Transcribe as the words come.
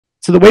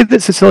So the way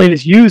that Sicilian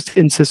is used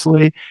in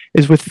Sicily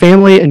is with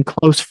family and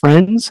close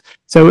friends.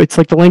 So it's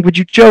like the language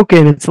you joke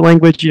in. It's the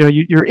language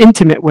you're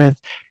intimate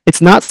with.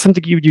 It's not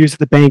something you would use at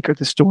the bank or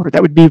the store.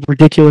 That would be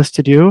ridiculous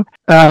to do.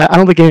 I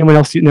don't think anyone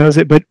else knows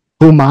it, but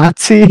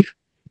bumazzi.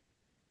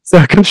 So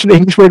it comes from the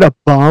English word a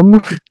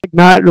bum.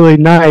 Not really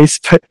nice,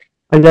 but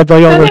I'd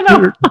like,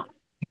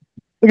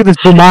 look at this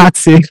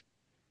bumazzi.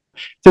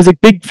 There's a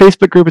big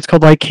Facebook group. It's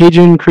called like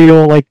Cajun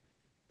Creole like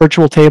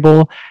virtual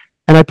table.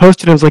 And I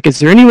posted, I was like, is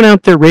there anyone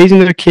out there raising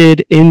their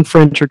kid in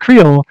French or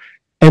Creole?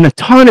 And a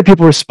ton of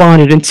people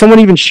responded. And someone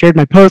even shared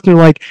my post. And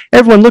they're like,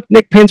 everyone, look,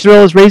 Nick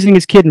Panzarella is raising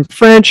his kid in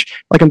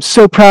French. Like, I'm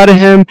so proud of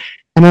him.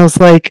 And I was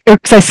like,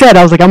 because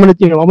I was like, I'm going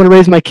to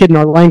raise my kid in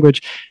our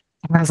language.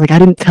 And I was like, I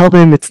didn't tell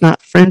them it's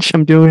not French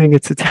I'm doing,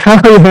 it's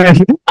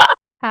Italian.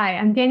 Hi,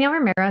 I'm Danielle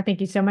Romero. Thank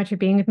you so much for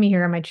being with me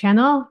here on my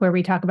channel, where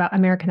we talk about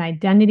American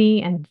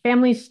identity and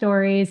family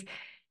stories.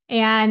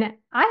 And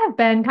I have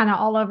been kind of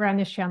all over on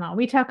this channel.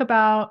 We talk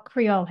about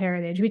Creole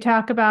heritage. We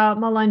talk about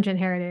Melungeon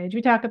heritage.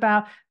 We talk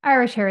about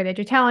Irish heritage,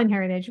 Italian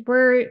heritage.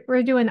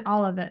 We're doing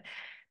all of it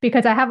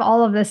because I have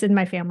all of this in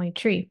my family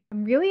tree.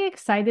 I'm really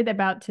excited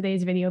about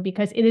today's video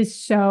because it is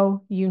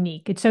so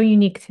unique. It's so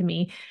unique to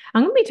me.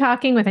 I'm going to be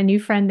talking with a new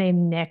friend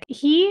named Nick.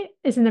 He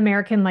is an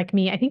American like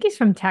me. I think he's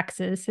from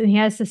Texas, and he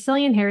has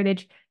Sicilian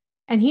heritage,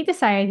 and he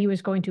decided he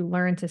was going to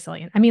learn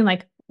Sicilian. I mean,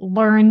 like,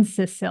 learn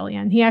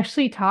Sicilian. He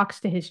actually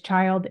talks to his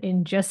child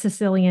in just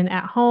Sicilian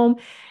at home,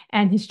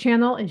 and his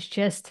channel is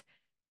just,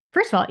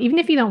 first of all, even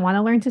if you don't want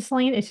to learn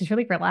Sicilian, it's just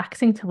really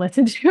relaxing to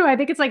listen to. I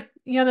think it's like,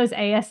 those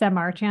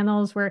ASMR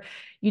channels where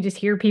you just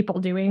hear people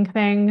doing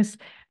things.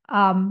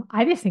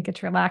 I just think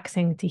it's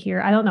relaxing to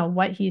hear. I don't know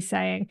what he's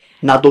saying.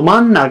 Una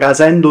domanda che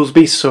sento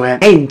spesso è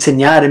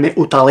insegnarmi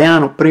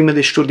italiano prima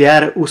di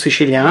studiare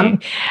siciliano?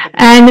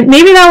 And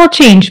maybe that will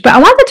change, but I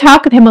want to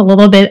talk with him a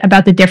little bit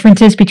about the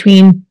differences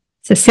between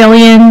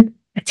Sicilian,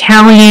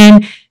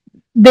 Italian.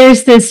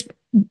 There's this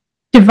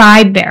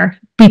divide there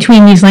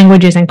between these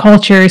languages and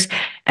cultures.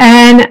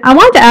 And I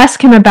wanted to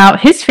ask him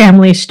about his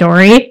family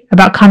story,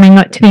 about coming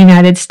up to the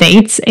United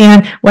States,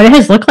 and what it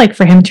has looked like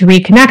for him to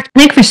reconnect. I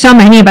think for so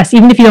many of us,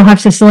 even if you don't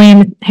have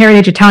Sicilian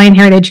heritage, Italian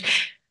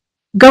heritage,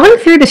 going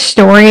through the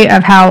story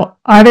of how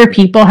other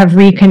people have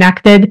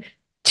reconnected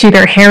to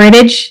their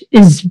heritage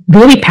is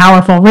really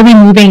powerful, really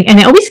moving, and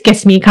it always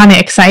gets me kind of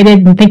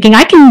excited and thinking,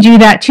 I can do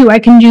that too. I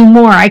can do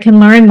more. I can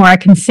learn more. I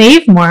can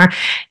save more.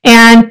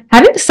 And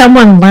having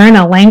someone learn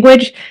a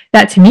language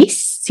that to me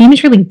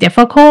seems really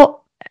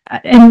difficult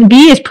and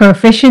be as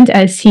proficient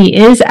as he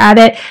is at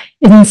it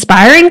is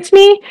inspiring to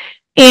me.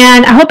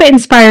 And I hope it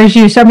inspires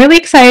you. So I'm really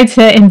excited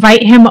to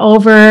invite him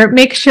over.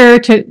 Make sure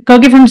to go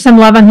give him some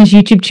love on his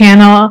YouTube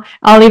channel.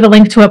 I'll leave a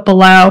link to it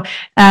below.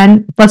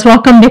 And let's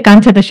welcome Nick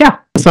onto the show.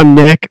 So I'm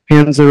Nick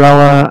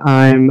Panzarella.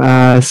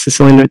 I'm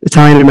Sicilian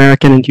Italian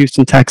American in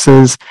Houston,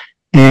 Texas.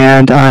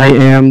 And I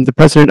am the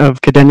president of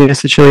Accademia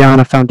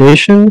Siciliana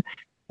Foundation.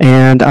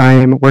 And I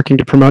am working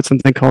to promote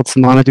something called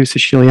Semana do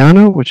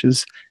Siciliano, which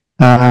is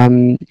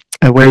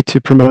a way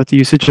to promote the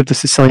usage of the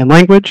Sicilian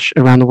language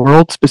around the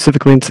world,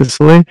 specifically in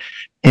Sicily.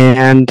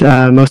 And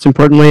most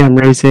importantly, I'm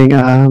raising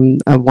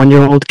a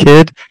one-year-old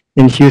kid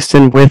in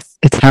Houston with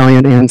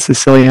Italian and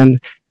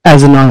Sicilian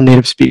as a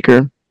non-native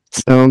speaker.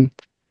 So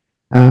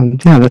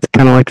yeah, that's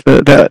kind of like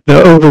the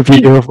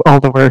overview of all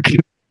the work.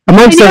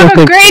 And you have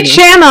a great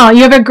channel.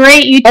 You have a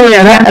great YouTube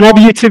channel. And I have a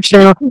YouTube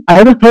channel. I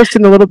haven't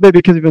posted in a little bit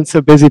because we've been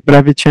so busy, but I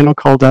have a channel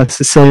called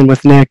Sicilian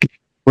with Nick,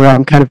 where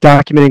I'm kind of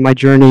documenting my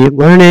journey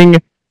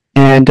learning.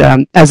 And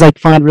as I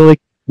find really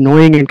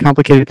annoying and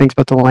complicated things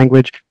about the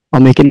language, I'll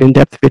make an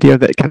in-depth video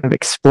that kind of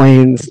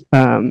explains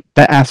that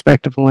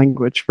aspect of the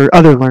language for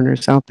other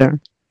learners out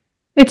there.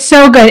 It's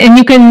so good. And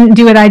you can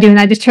do what I do, and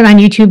I just turn on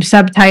YouTube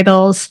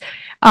subtitles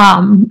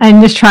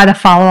and just try to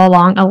follow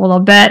along a little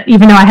bit,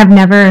 even though I have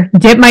never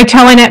dipped my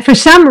toe in it. For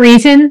some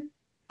reason,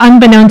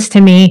 unbeknownst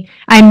to me,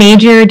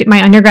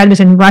 my undergrad was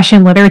in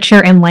Russian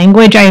literature and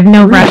language. I have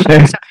no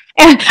Russian. So,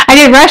 I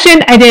did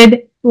Russian, I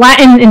did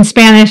Latin and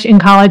Spanish in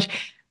college.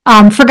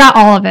 Forgot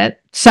all of it.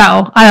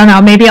 So I don't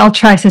know, maybe I'll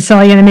try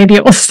Sicilian and maybe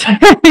it will stick.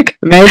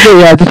 Maybe,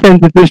 yeah, it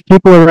depends if there's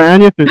people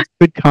around you, if there's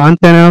good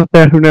content out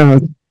there, who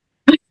knows?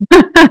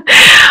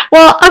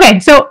 Well, okay,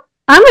 so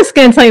I'm just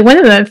going to tell you one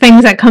of the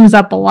things that comes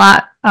up a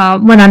lot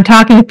when I'm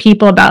talking to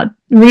people about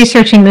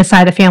researching this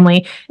side of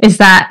family is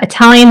that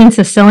Italian and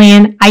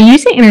Sicilian, I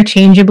use it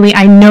interchangeably.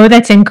 I know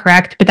that's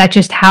incorrect, but that's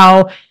just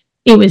how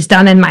it was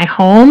done in my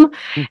home.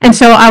 And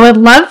so I would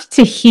love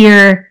to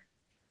hear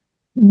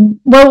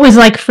what it was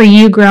like for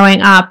you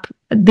growing up,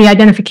 the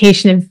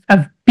identification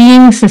of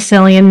being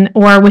Sicilian,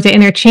 or was it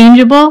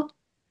interchangeable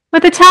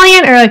with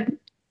Italian, or like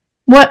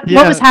what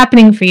was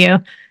happening for you?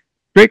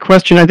 Great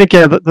question. I think,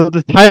 yeah,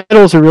 the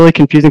titles are really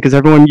confusing because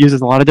everyone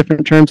uses a lot of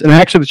different terms. And I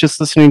actually was just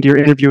listening to your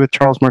interview with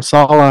Charles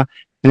Marsala,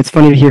 and it's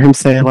funny to hear him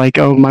say, like,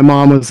 oh, my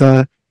mom was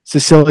a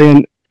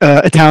Sicilian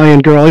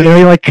Italian girl.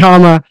 You're like,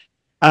 comma.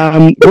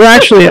 We're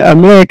actually a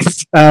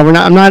mix.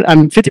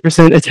 I'm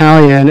 50%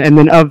 Italian, and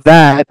then of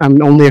that,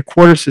 I'm only a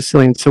quarter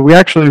Sicilian. So we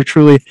actually are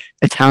truly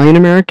Italian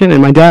American,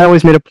 and my dad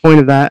always made a point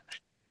of that.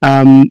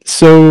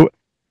 So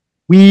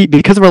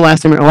because of our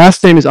last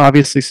name is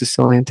obviously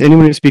Sicilian. To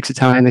anyone who speaks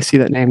Italian, they see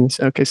that name and they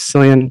say, okay,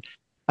 Sicilian.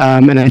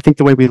 And I think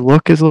the way we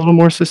look is a little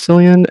more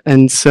Sicilian.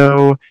 And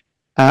so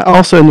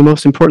also, and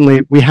most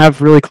importantly, we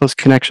have really close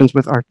connections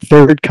with our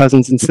third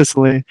cousins in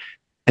Sicily.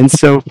 And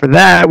so for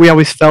that, we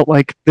always felt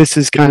like this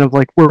is kind of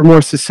like we're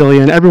more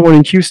Sicilian. Everyone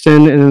in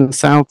Houston and in the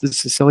South is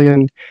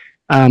Sicilian.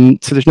 So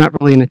there's not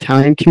really an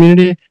Italian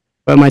community.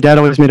 But my dad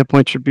always made a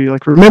point to be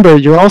like, remember,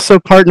 you're also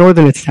part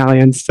Northern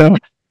Italian. So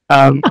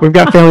we've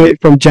got family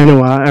from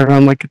Genoa,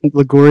 around like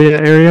Liguria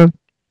area.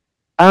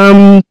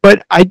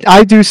 But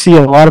I do see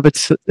a lot of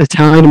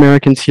Italian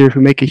Americans here who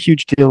make a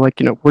huge deal.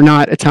 Like, we're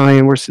not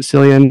Italian, we're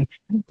Sicilian.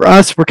 For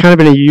us, we're kind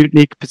of in a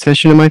unique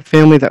position in my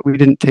family that we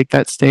didn't take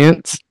that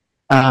stance.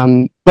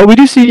 But we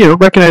do see,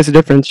 recognize the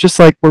difference, just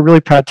like we're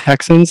really proud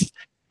Texans.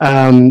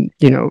 We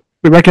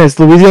recognize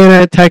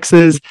Louisiana,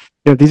 Texas,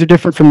 these are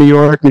different from New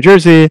York, New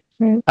Jersey,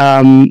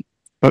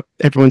 but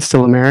everyone's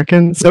still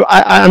American. So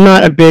I'm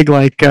not a big,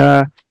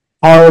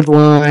 hard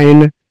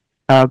line,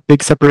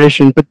 big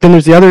separation. But then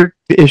there's the other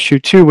issue,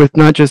 too, with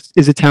not just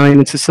is Italian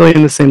and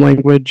Sicilian the same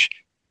language,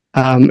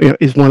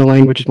 is one a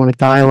language, is one a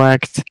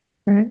dialect.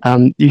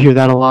 Right. You hear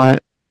that a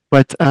lot.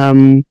 But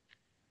I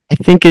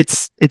think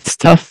it's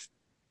tough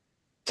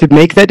to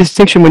make that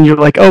distinction when you're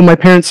like, oh, my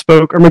parents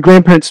spoke or my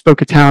grandparents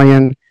spoke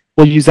Italian.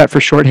 We'll use that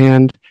for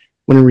shorthand.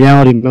 When in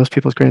reality, most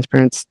people's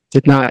grandparents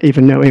did not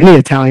even know any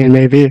Italian,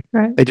 maybe.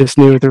 Right. They just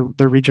knew their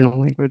regional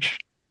language.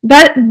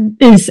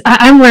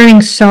 I'm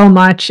learning so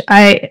much.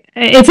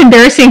 It's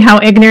embarrassing how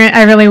ignorant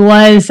I really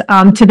was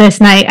to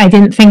this night. I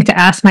didn't think to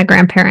ask my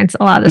grandparents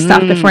a lot of the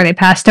stuff before they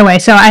passed away.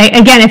 So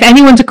again, if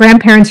anyone's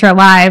grandparents are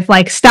alive,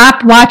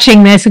 stop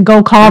watching this and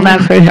go call them.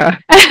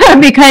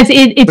 Because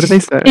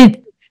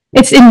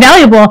it's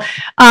invaluable.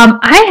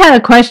 I had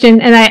a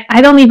question, and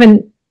I don't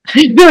even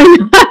really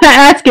know how to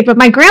ask it, but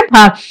my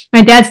grandpa,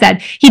 my dad's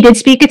dad, he did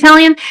speak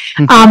Italian,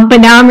 but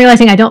now I'm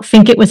realizing I don't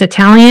think it was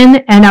Italian,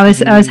 and I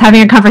was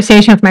having a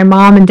conversation with my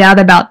mom and dad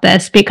about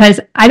this,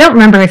 because I don't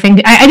remember a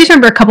thing. I just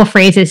remember a couple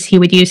phrases he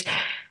would use,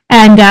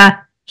 and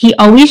he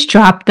always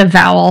dropped the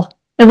vowel,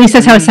 at least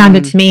that's how it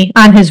sounded to me,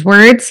 on his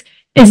words.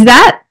 Is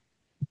that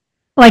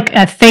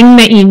a thing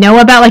that you know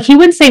about? He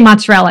wouldn't say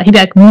mozzarella, he'd be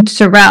like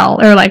mozzarella,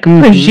 or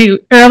prosciutto,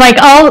 or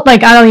I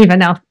don't even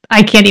know,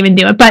 I can't even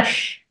do it. But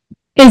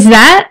is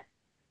that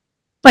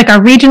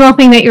a regional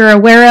thing that you're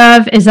aware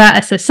of? Is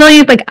that a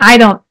Sicilian? I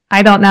don't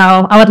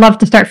know. I would love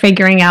to start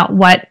figuring out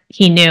what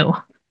he knew.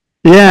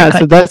 Yeah,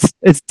 so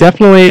it's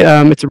definitely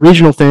it's a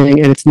regional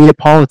thing, and it's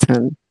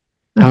Neapolitan.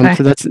 Okay.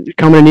 So that's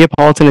common in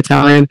Neapolitan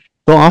Italian.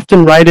 They'll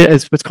often write it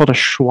as what's called a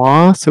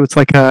schwa, so it's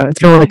kind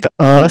of like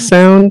the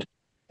sound.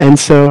 And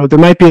so there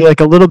might be a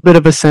little bit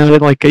of a sound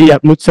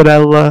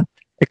mozzarella.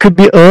 It could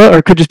be or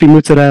it could just be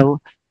mozzarella,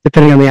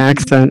 depending on the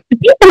accent.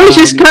 We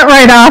just cut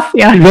right off.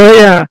 Yeah.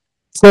 Yeah.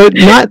 So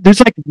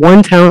there's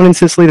one town in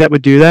Sicily that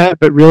would do that,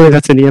 but really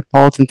that's a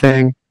Neapolitan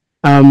thing.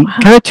 Wow.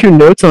 Kind of two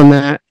notes on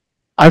that.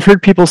 I've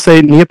heard people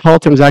say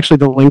Neapolitan was actually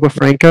the lingua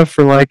franca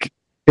for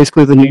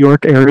basically the New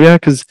York area,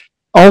 because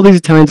all these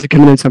Italians are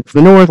coming in, some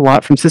from the north, a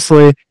lot from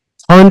Sicily, a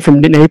ton from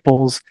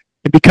Naples.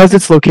 And because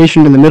it's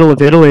located in the middle of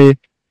Italy,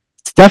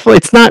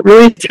 it's not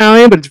really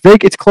Italian, but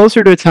it's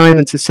closer to Italian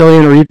than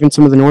Sicilian or even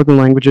some of the northern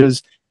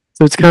languages.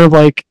 So it's kind of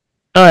all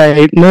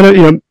right,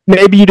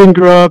 maybe you didn't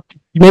grow up,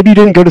 maybe you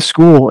didn't go to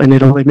school in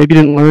Italy, maybe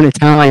you didn't learn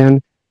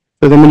Italian.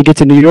 So then when you get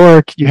to New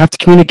York, you have to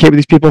communicate with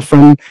these people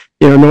from,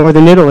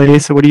 northern Italy.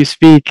 So what do you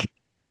speak?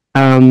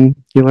 You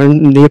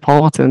learn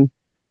Neapolitan.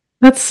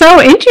 That's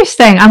so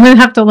interesting. I'm going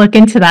to have to look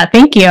into that.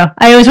 Thank you.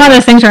 It was one of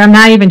those things where I'm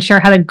not even sure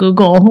how to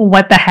Google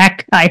what the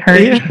heck I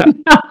heard.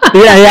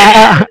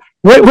 Yeah.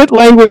 What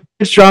language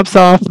drops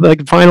off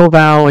the final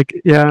vowel?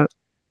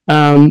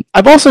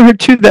 I've also heard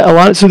too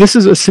that so this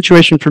is a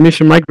situation for me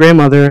from my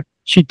grandmother.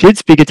 She did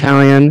speak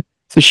Italian,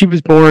 so she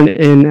was born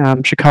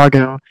in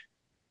Chicago,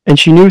 and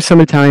she knew some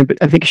Italian, but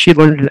I think she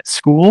learned it at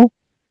school,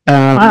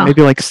 wow.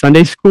 Maybe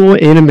Sunday school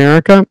in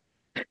America.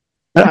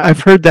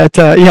 I've heard that,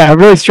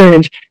 really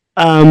strange,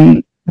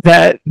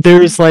 that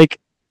there's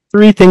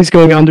three things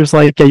going on. There's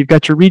you've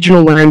got your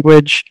regional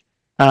language,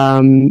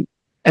 and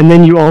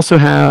then you also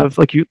have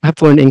you have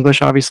to learn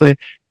English, obviously,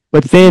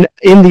 but then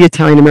in the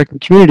Italian American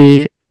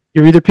community,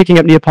 you're either picking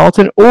up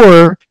Neapolitan,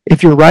 or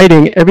if you're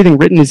writing, everything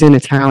written is in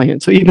Italian.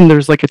 So even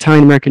there's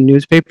Italian American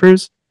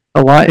newspapers,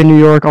 a lot in New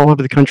York, all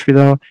over the country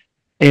though,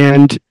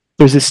 and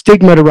there's a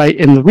stigma to write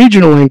in the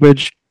regional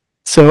language.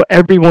 So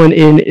everyone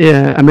in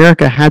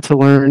America had to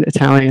learn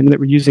Italian that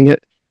were using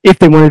it if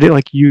they wanted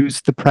to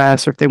use the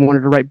press, or if they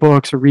wanted to write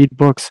books or read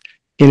books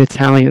in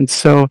Italian.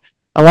 So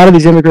a lot of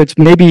these immigrants,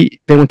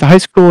 maybe they went to high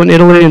school in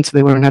Italy, and so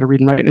they learned how to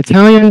read and write in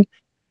Italian,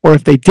 or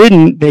if they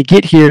didn't, they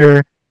get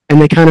here and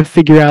they kind of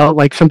figure out,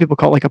 some people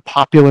call it a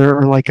popular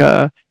or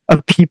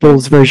a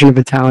people's version of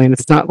Italian.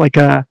 It's not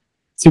a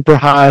super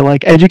high,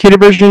 educated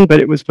version, but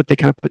it was what they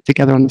kind of put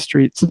together on the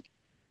streets.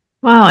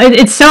 Wow,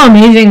 it's so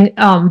amazing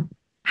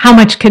how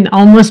much can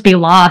almost be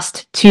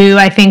lost to,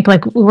 I think,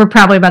 like we're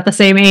probably about the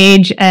same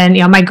age. And,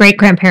 my great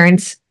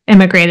grandparents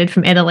immigrated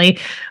from Italy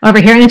over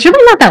here. And it's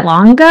really not that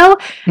long ago.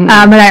 But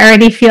I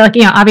already feel like,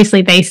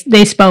 obviously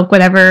they spoke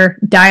whatever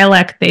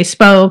dialect they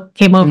spoke,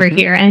 came over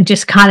here, and it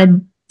just kind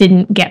of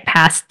didn't get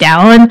passed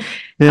down.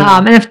 Yeah.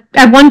 And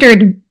I've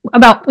wondered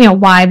about,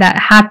 why that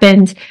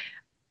happened.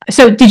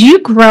 So did you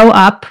grow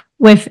up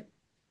with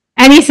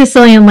any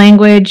Sicilian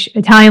language,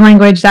 Italian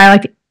language,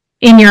 dialect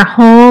in your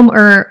home,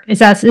 or is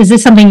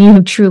this something you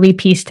have truly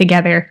pieced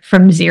together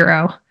from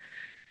zero?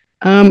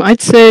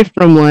 I'd say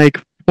from like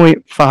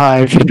point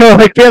 0.5,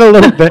 like we had a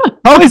little bit,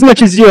 probably as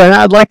much as you. And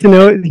I'd like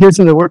to hear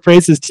some of the word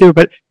phrases too.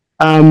 But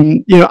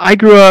I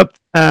grew up.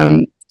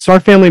 So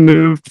our family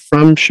moved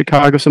from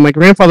Chicago. So my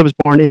grandfather was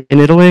born in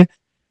Italy.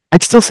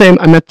 I'd still say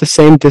I'm at the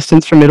same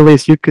distance from Italy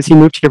as you because he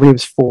moved here when he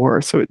was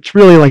 4. So it's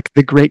really like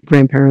the great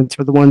grandparents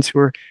were the ones who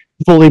were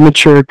fully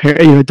mature,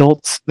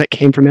 adults that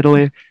came from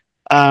Italy.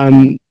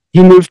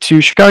 He moved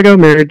to Chicago,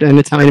 married an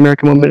Italian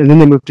American woman, and then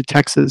they moved to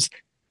Texas.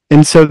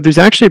 And so there's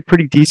actually a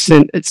pretty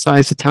decent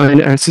sized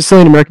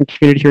Sicilian American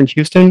community here in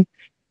Houston.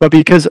 But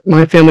because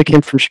my family came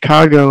from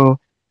Chicago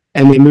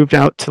and they moved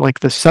out to like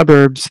the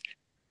suburbs,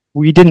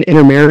 we didn't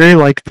intermarry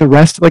like the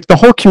rest, like the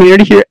whole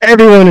community here.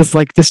 Everyone is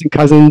like distant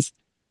cousins.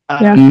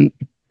 And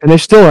they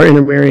still are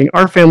intermarrying.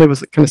 Our family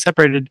was kind of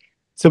separated.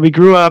 So we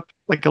grew up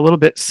like a little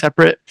bit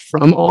separate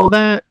from all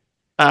that.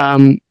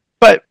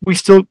 But we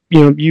still,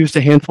 used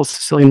a handful of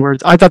Sicilian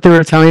words. I thought they were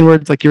Italian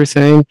words, like you were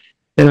saying.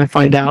 Then I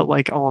find out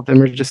like all of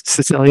them are just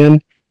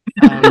Sicilian.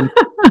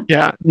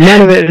 Yeah,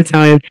 none of it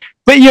Italian.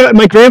 But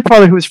my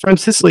grandfather, who was from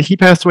Sicily, he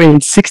passed away in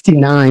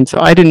 '69, so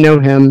I didn't know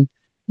him.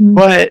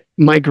 But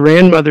my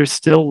grandmother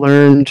still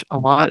learned a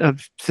lot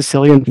of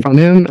Sicilian from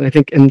him, and I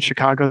think in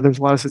Chicago there's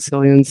a lot of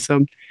Sicilians,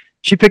 so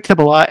she picked up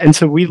a lot. And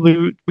so we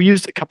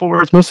used a couple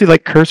words, mostly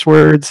like curse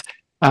words.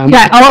 A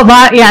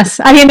lot. Yes,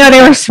 I didn't know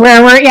they were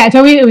swear words. Yeah,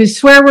 so it was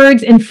swear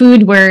words and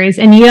food words,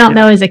 and you don't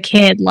know as a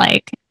kid,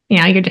 like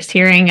you're just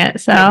hearing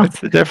it. So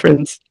what's the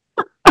difference?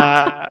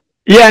 And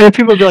then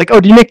people would be like, "Oh,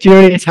 do you know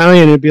any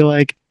Italian?" And it'd be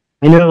like,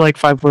 "I know like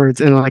 5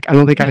 words," and like I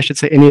don't think I should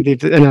say any of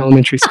these in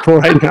elementary school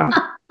right now.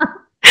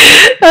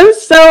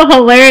 That's so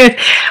hilarious.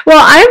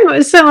 Well,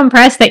 I'm so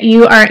impressed that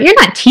you're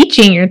not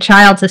teaching your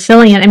child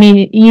Sicilian. I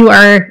mean,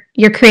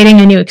 you're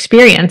creating a new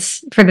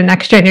experience for the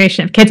next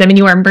generation of kids. I mean,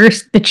 you are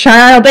immersed. The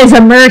child is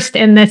immersed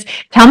in this.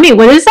 Tell me,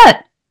 what does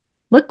that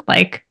look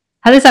like?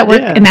 How does that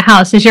work in the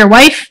house? Is your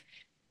wife,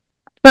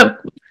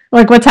 but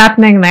like, what's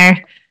happening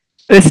there?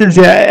 This is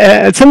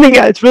it's something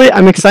it's really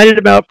I'm excited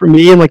about for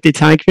me and like the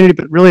Italian community,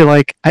 but really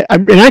like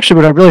and actually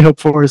what I really hope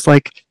for is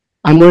like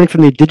I'm learning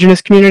from the indigenous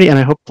community, and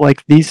I hope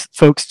like these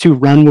folks to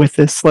run with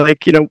this.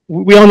 Like,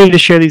 we all need to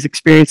share these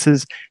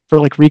experiences for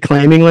like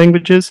reclaiming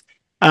languages.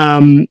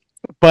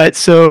 But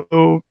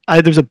so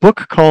there's a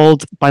book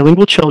called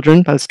Bilingual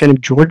Children by this guy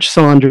named George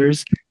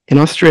Saunders in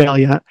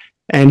Australia,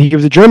 and he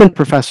was a German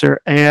professor,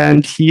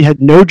 and he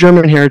had no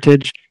German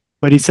heritage,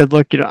 but he said,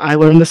 look, I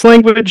learned this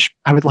language.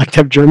 I would like to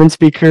have German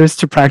speakers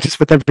to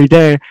practice with every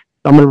day. So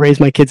I'm going to raise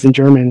my kids in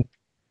German.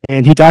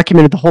 And he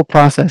documented the whole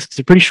process. It's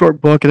a pretty short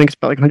book. I think it's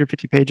about like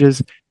 150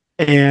 pages.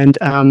 And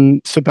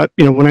when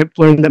I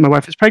learned that my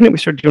wife was pregnant, we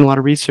started doing a lot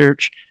of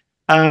research.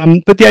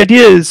 But the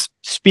idea is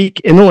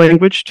speak in the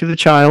language to the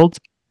child,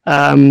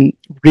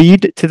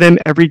 read to them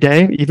every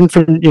day, even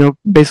from,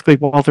 basically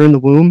while they're in the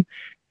womb,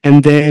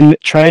 and then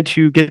try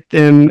to get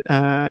them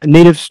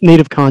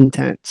native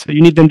content. So you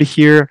need them to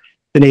hear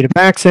the native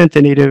accent,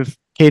 the native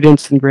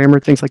cadence and grammar,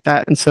 things like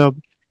that. And so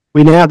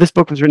this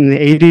book was written in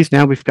the 80s.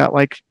 Now we've got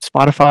like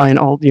Spotify and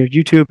all,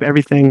 YouTube,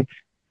 everything.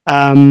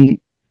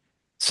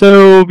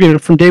 So,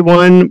 from day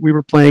one, we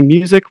were playing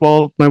music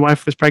while my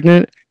wife was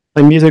pregnant,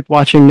 playing music,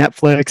 watching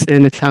Netflix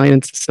in Italian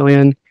and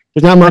Sicilian.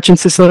 There's not much in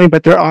Sicilian,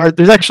 but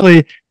there's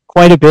actually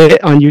quite a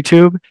bit on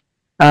YouTube,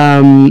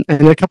 and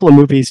a couple of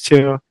movies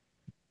too.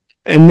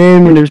 And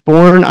then when he was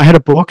born, I had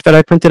a book that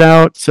I printed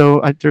out.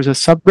 So there's a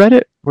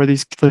subreddit where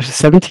there's a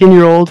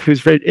 17-year-old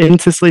who's in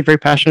Sicily, very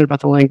passionate about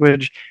the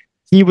language.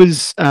 He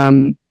was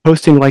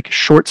posting like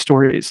short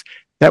stories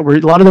that were, a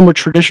lot of them were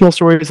traditional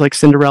stories like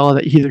Cinderella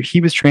that either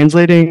he was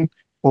translating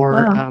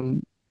or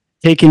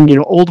taking,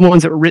 old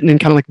ones that were written in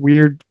kind of like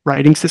weird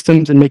writing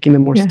systems and making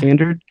them more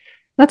standard.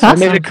 That's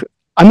awesome.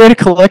 I made a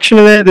collection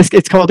of it.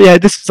 It's called,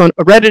 this is on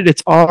Reddit.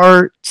 It's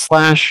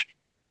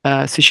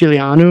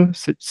r/Siciliano,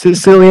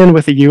 Sicilian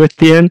with a U at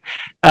the end.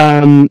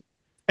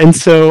 And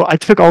so I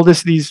took all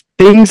these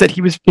things that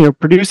he was,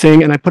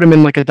 producing, and I put them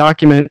in like a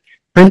document,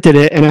 printed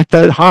it, and at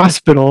the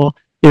hospital,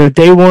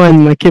 day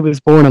one, my kid was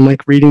born, I'm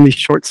like reading these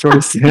short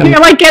stories to him. You're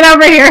like, get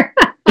over here.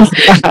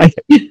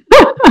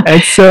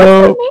 And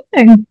so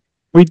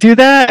we do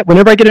that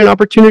whenever I get an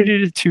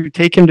opportunity to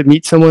take him to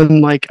meet someone.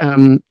 Like,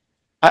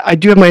 I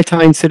do have my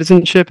Italian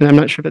citizenship, and I'm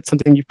not sure if that's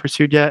something you've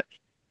pursued yet.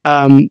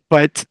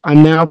 But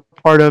I'm now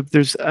part of,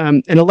 there's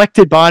an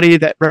elected body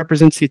that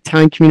represents the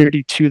Italian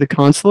community to the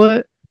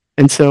consulate.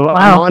 And so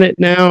I'm on it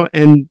now,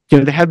 and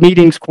they have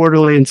meetings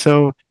quarterly. And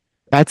so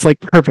that's like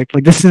perfect.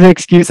 Like, this is an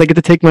excuse. I get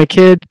to take my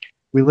kid.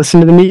 We listen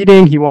to the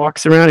meeting. He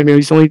walks around. I mean,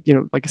 he's only,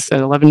 like I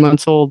said, 11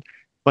 months old,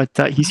 but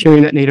he's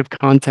hearing that native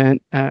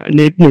content,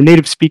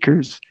 native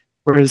speakers.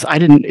 Whereas I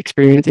didn't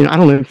experience, I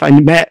don't know if I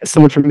met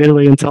someone from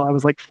Italy until I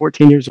was like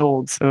 14 years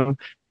old. So,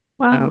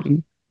 wow.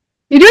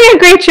 You're doing a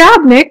great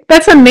job, Nick.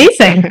 That's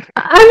amazing.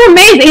 I'm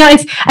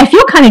amazed. I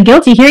feel kind of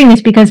guilty hearing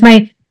this because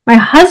my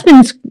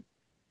husband's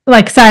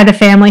side of the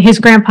family, his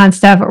grandpa and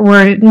stuff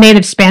were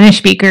native Spanish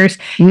speakers.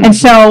 Mm-hmm. And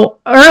so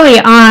early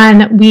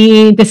on,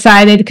 we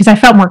decided, because I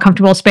felt more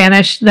comfortable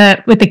Spanish,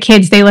 that with the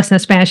kids, they listen to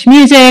Spanish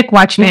music,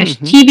 watch Spanish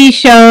TV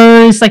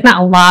shows,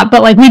 not a lot,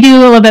 but we do a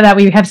little bit of that.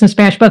 We have some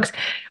Spanish books.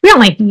 We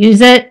don't use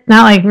it,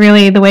 not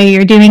really the way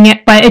you're doing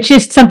it, but it's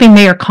just something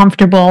they are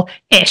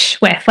comfortable-ish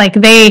with.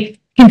 They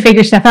can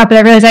figure stuff out, but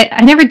I realized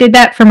I never did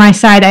that for my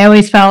side. I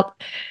always felt,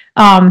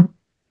 I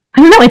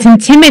don't know, it's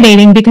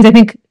intimidating because I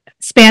think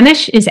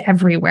Spanish is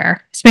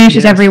everywhere. Spanish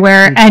is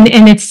everywhere, and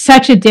it's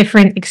such a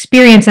different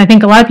experience. And I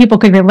think a lot of people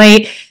could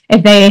relate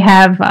if they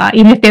have,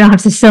 even if they don't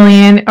have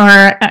Sicilian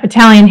or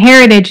Italian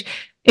heritage,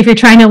 if you're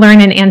trying to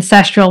learn an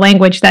ancestral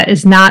language that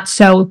is not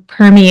so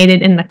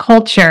permeated in the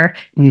culture,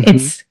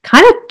 it's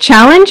kind of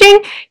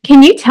challenging.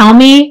 Can you tell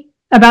me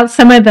about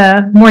some of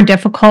the more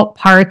difficult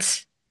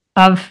parts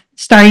of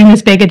starting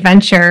this big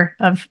adventure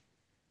of,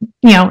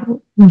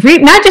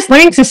 not just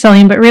learning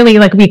Sicilian, but really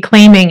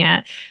reclaiming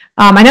it?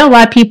 I know a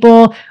lot of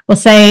people will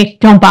say,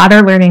 don't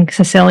bother learning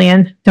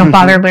Sicilian. Don't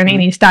bother learning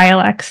these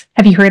dialects.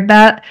 Have you heard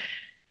that?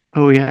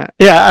 Oh, yeah.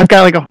 Yeah, I've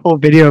got a whole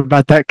video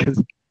about that because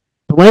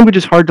the language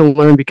is hard to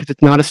learn because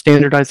it's not a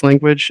standardized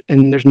language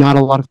and there's not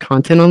a lot of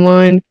content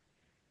online.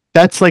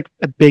 That's a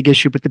big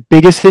issue. But the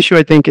biggest issue,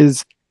 I think,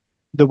 is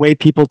the way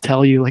people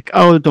tell you,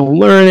 oh, don't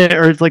learn it,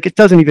 or it's it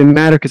doesn't even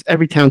matter because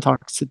every town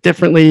talks it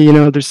differently.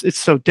 It's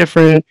so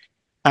different.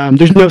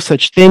 There's no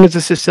such thing as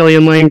a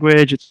Sicilian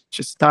language. It's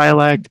just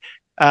dialect.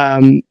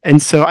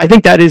 And so I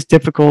think that is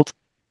difficult.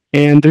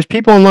 And there's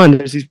people online,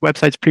 there's these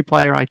websites,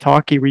 Preply or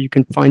Italki, where you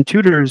can find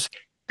tutors,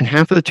 and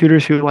half of the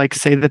tutors who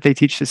say that they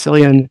teach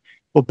Sicilian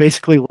will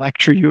basically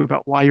lecture you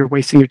about why you're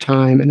wasting your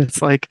time. And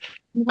it's I'm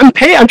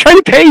trying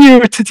to pay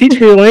you to teach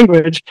me your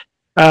language.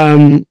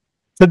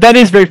 So that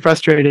is very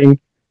frustrating.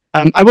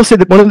 I will say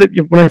that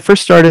when I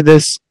first started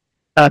this,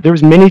 there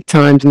was many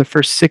times in the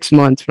first 6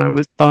 months when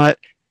I thought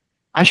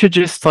I should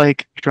just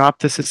drop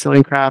the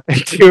Sicilian crap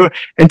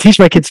and teach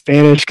my kids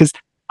Spanish, because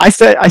I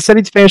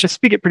studied Spanish. I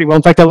speak it pretty well.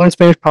 In fact, I learned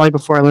Spanish probably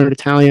before I learned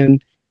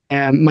Italian.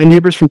 And my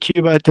neighbors from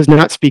Cuba does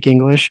not speak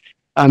English.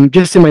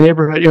 Just in my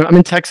neighborhood, I'm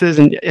in Texas,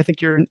 and I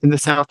think you're in the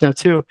South now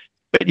too.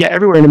 But yeah,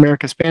 everywhere in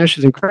America, Spanish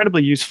is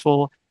incredibly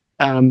useful.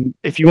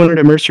 If you wanted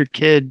to immerse your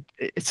kid,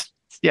 it's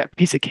a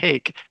piece of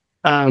cake.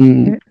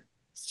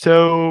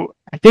 So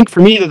I think for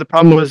me, the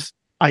problem was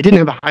I didn't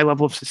have a high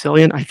level of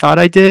Sicilian. I thought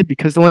I did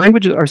because the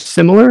languages are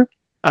similar.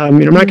 I'm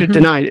not going to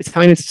deny it.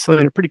 Italian and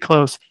Sicilian are pretty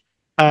close.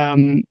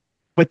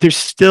 But there's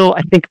still,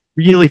 I think,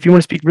 really, if you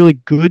want to speak really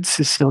good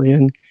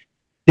Sicilian,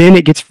 then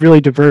it gets really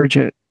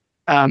divergent.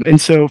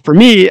 And so for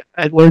me,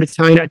 I learned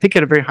Italian, I think,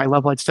 at a very high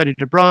level. I'd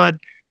studied abroad.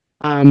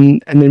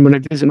 And then when I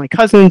visit my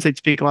cousins, they'd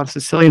speak a lot of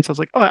Sicilian. So I was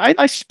like, oh,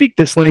 I speak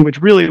this language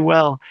really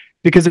well,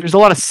 because there's a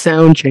lot of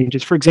sound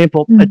changes. For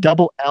example, a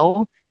double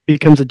L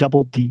becomes a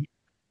double D.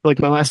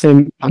 My last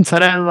name,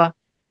 Panzarella,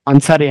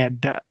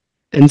 Panzarella.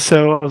 And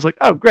so I was like,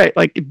 oh, great.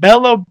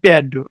 Bello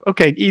Bedu.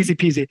 Okay, easy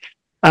peasy.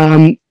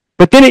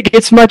 But then it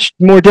gets much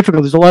more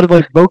difficult. There's a lot of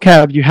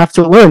vocab you have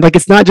to learn.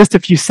 It's not just a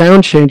few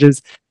sound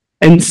changes.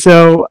 And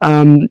so,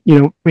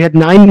 we had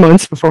 9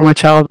 months before my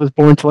child was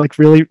born to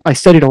really, I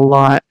studied a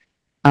lot.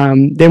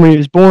 Then when he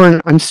was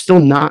born, I'm still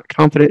not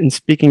confident in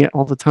speaking it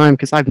all the time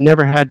because I've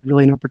never had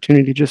really an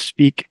opportunity to just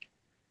speak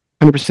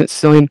 100%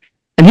 Sicilian.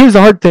 And here's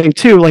the hard thing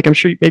too, I'm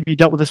sure maybe you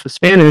dealt with this with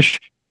Spanish.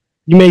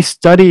 You may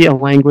study a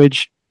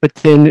language, but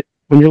then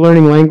when you're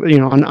learning language,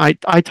 on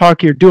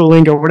iTalki or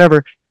Duolingo or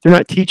whatever, they're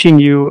not teaching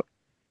you,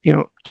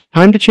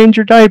 time to change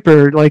your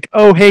diaper,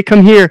 oh, hey,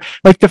 come here.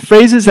 The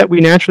phrases that we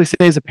naturally say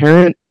as a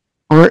parent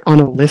aren't on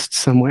a list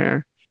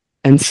somewhere.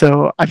 And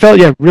so I felt,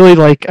 really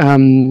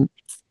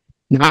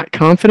not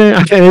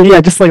confident.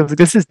 Just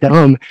this is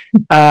dumb.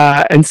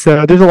 And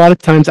so there's a lot of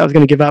times I was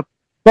going to give up.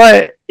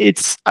 But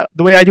it's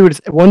the way I do it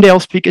is one day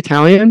I'll speak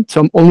Italian, so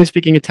I'm only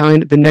speaking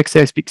Italian. The next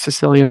day I speak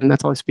Sicilian, and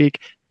that's all I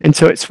speak. And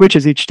so it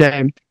switches each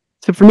day.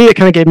 So for me, it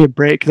kind of gave me a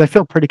break because I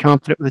feel pretty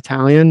confident with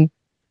Italian.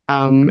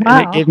 And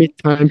it gave me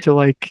time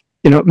to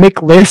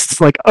make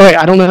lists. Oh, wait,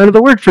 I don't know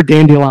the word for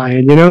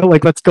dandelion.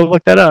 Let's go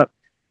look that up.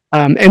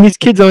 And these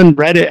kids on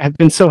Reddit have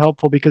been so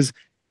helpful because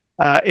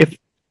if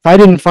I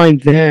didn't find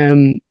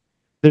them,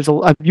 there's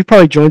you've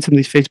probably joined some of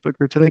these Facebook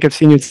groups. I think I've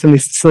seen you in some of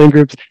these Sicilian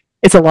groups.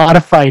 It's a lot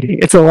of fighting.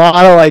 It's a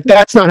lot of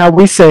that's not how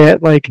we say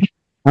it. All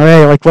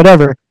right,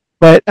 whatever.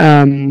 But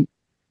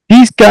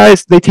these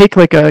guys, they take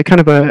a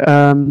kind of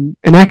an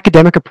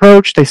academic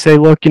approach. They say,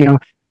 look,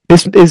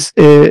 this is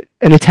an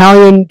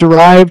Italian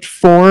derived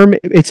form.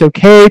 It's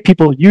okay.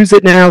 People use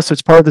it now, so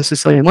it's part of the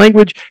Sicilian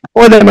language.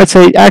 Or they might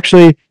say,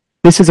 actually,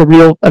 this is a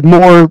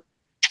more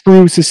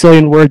true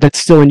Sicilian word that's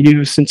still in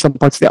use in some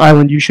parts of the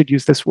island. You should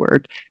use this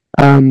word.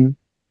 And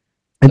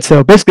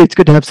so basically, it's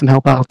good to have some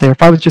help out there.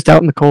 If I was just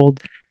out in the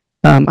cold,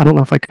 I don't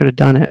know if I could have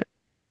done it.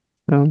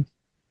 So.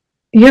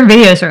 Your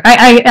videos are,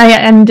 I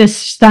am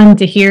just stunned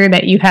to hear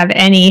that you have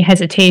any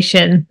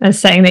hesitation of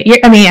saying that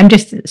I mean, I'm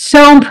just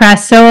so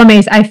impressed, so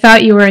amazed. I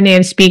thought you were a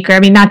native speaker. I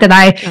mean, not that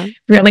I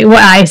really,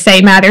 what I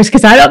say matters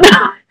because I don't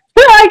know.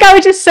 Like, I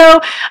was just so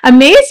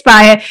amazed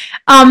by it.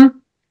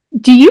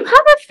 Do you have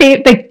a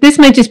favorite, like, this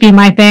might just be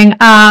my thing.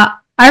 I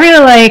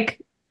really like,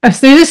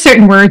 so there's just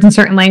certain words in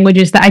certain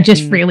languages that I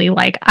just really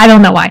like. I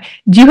don't know why.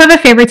 Do you have a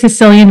favorite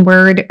Sicilian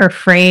word or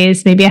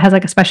phrase? Maybe it has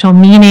like a special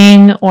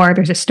meaning or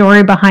there's a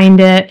story behind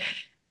it.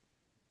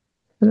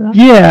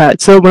 Yeah,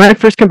 so when I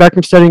first came back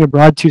from studying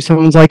abroad too,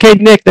 someone's like, hey,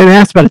 Nick, they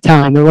asked about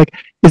Italian. They're like,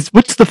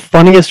 what's the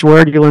funniest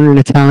word you learned in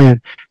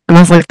Italian? And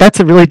I was like,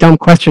 that's a really dumb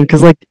question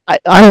because, like, I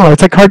don't know,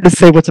 it's like hard to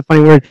say what's a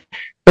funny word.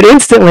 But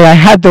instantly I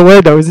had the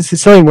word that was a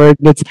Sicilian word,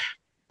 and it's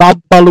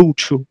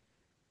babbaluccio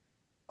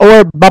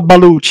or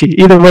babbalucci,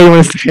 either way you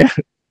want to say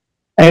it.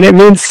 And it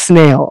means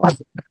snail.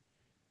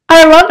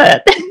 I love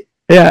it.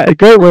 Yeah, a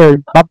great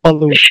word,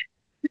 babbalucci.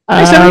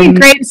 There's so many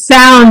great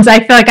sounds I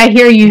feel like I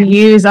hear you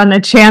use on the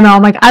channel.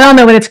 I'm like, I don't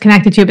know what it's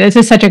connected to, but it's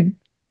just such a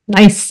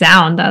nice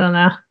sound. I don't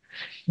know.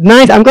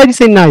 Nice. I'm glad you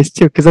say nice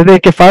too, because I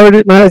think if I were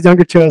when I was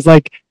younger too, I was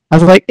like,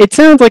 it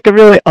sounds like a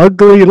really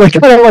ugly, like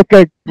kind of like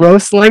a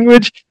gross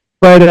language,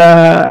 but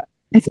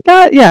it's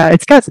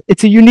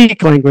a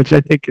unique language.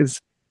 I think I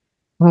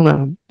don't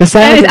know.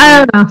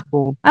 I don't know.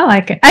 Cool. I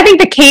like it. I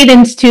think the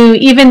cadence too.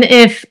 Even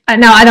if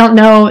now I don't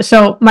know.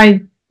 So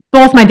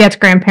both my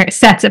dad's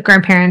sets of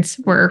grandparents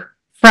were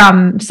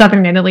from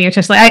southern Italy. It's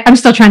just like I'm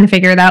still trying to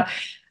figure it out.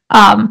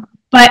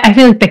 But I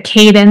feel like the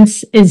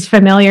cadence is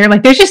familiar.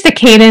 Like there's just a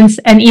cadence,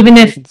 and even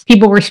if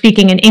people were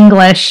speaking in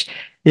English,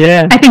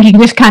 I think you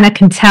just kind of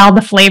can tell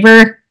the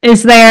flavor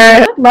is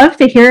there. I'd love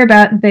to hear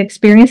about the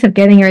experience of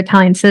getting your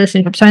Italian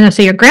citizenship. So I know,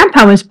 so your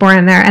grandpa was born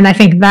in there, and I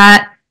think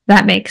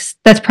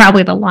that's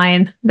probably the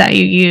line that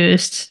you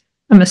used.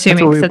 I'm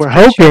assuming we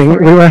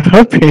were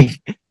hoping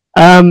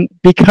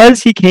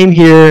because he came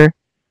here.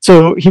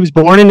 So he was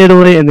born in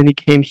Italy, and then he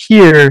came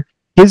here.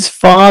 His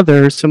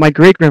father, so my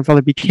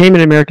great-grandfather, became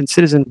an American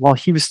citizen while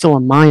he was still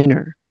a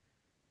minor.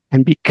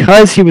 And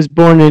because he was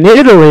born in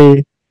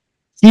Italy,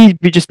 he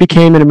just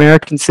became an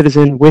American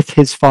citizen with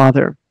his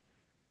father.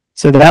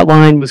 So that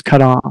line was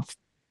cut off.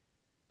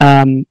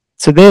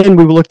 So then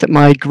we looked at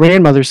my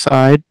grandmother's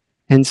side,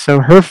 and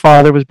so her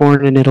father was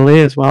born in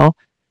Italy as well.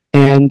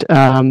 And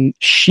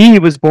she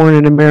was born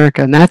in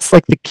America, and that's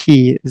like the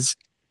key is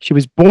she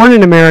was born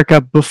in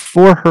America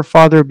before her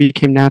father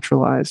became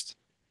naturalized.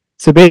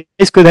 So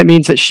basically that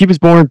means that she was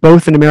born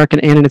both an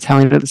American and an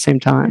Italian at the same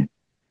time.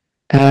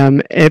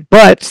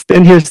 But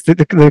then here's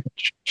the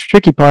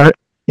tricky part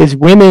is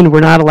women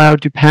were not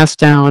allowed to pass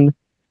down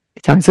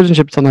Italian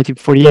citizenship until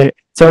 1948.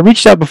 So I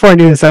reached out before I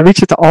knew this. I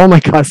reached out to all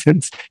my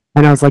cousins,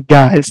 and I was like,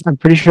 guys, I'm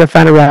pretty sure I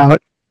found a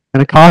route. It's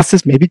going to cost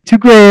us maybe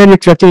 $2,000. You're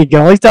expecting to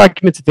get all these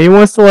documents. If anyone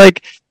wants to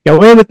like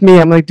go in with me,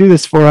 I'm going to do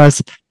this for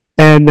us.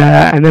 And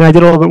then I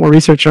did a little bit more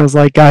research, and I was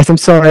like, guys, I'm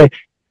sorry.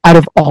 Out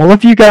of all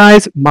of you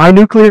guys, my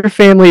nuclear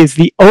family is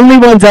the only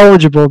ones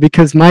eligible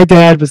because my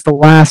dad was the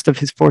last of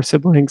his 4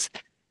 siblings.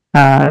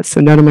 So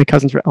none of my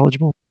cousins were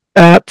eligible.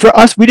 For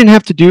us, we didn't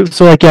have to do,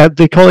 so like,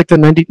 they call it the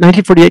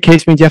 1948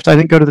 case means you have to, I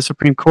think, go to the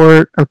Supreme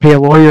Court or pay a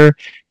lawyer.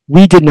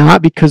 We did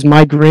not because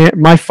my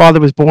father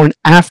was born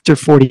after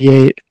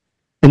 48.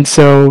 And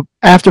so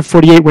after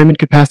 48, women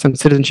could pass down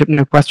citizenship,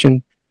 no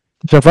question.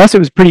 So for us, it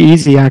was pretty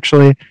easy,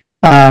 actually.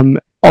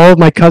 All of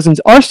my cousins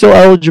are still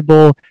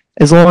eligible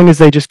as long as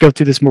they just go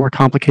through this more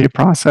complicated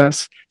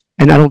process.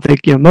 And I don't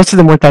think, most of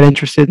them weren't that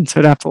interested, and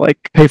so they'd have to like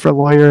pay for a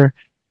lawyer.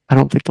 I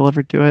don't think they'll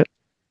ever do it.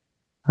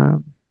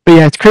 But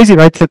yeah, it's crazy,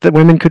 right? That the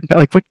women couldn't,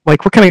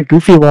 what kind of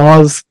goofy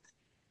laws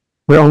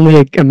where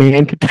only a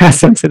man could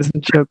pass down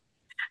citizenship?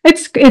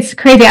 It's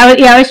crazy.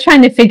 I was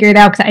trying to figure it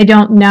out because I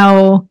don't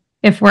know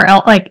if we're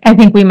like, I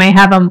think we might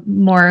have a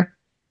more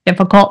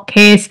difficult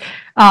case,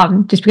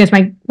 just because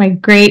my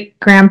great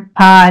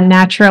grandpa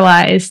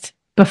naturalized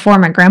before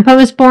my grandpa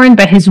was born,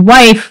 but his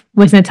wife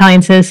was an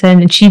Italian citizen,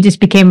 and she just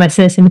became a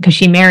citizen because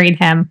she married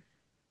him.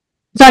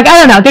 So like, I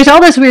don't know. There's all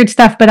this weird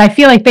stuff, but I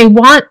feel like they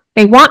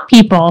want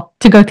people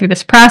to go through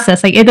this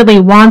process. Like Italy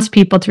wants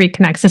people to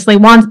reconnect. Sicily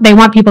they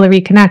want people to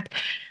reconnect.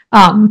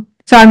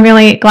 So I'm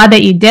really glad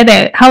that you did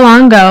it. How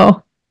long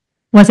ago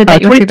was it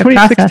that you went through the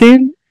process?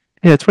 2016.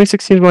 Yeah,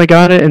 2016 is when I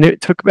got it, and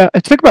it took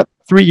about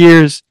 3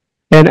 years.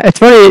 And it's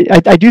funny.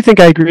 I do think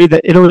I agree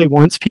that Italy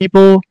wants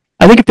people.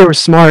 I think if they were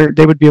smart,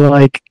 they would be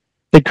like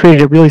they'd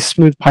create a really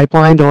smooth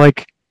pipeline to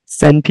like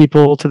send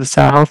people to the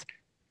south.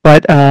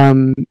 But I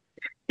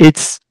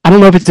don't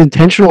know if it's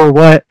intentional or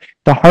what.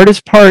 The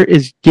hardest part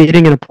is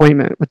getting an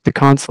appointment with the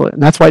consulate,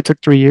 and that's why it took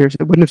 3 years.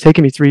 It wouldn't have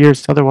taken me 3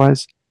 years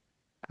otherwise,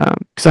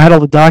 because I had all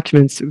the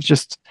documents. It was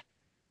just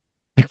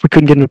like we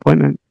couldn't get an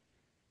appointment.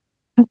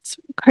 That's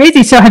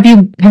crazy. So have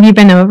you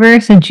been over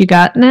since you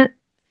gotten it?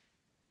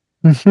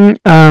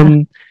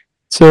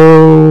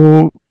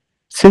 So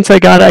since I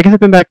got it, I guess I've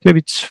been back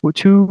maybe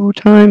two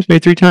times, maybe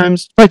three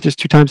times, probably just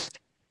two times.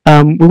 We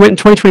went in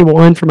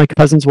 2021 for my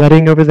cousin's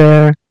wedding over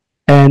there,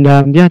 and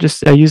yeah,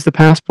 just I used the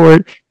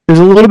passport. There's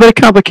a little bit of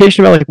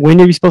complication about like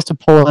when are you supposed to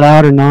pull it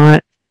out or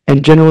not,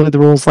 and generally the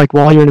rules like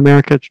while you're in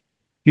America,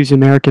 use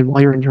American.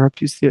 While you're in Europe,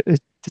 use the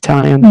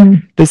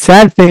Italian. The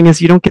sad thing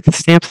is you don't get the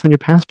stamps on your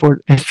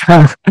passport.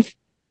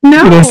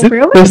 No,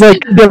 really? There's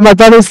like my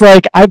brother's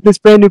like, I have this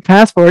brand new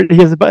passport. He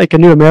has like a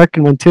new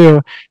American one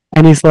too,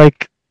 and he's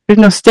like, there's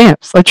no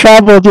stamps. I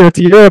traveled, to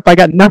Europe. I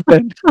got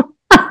nothing.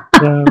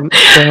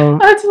 So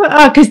that's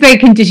because they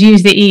can just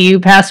use the EU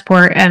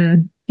passport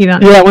and you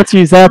don't. Yeah, once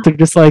you use that, they're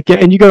just like,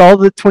 and you go to all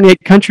the 28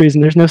 countries,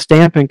 and there's no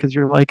stamping because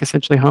you're like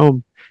essentially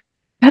home.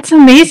 That's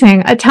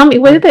amazing. Tell me,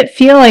 what did it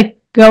feel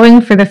like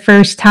going for the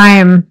first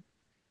time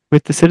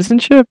with the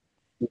citizenship?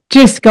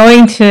 Just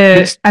going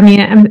to,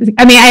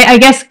 I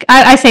guess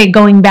I say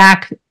going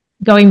back,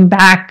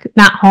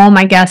 not home,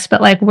 I guess,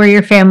 but like where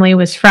your family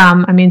was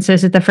from. I mean, so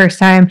is it the first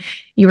time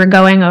you were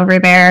going over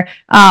there?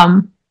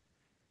 I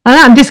don't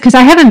know, I'm just because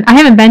I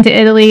haven't been to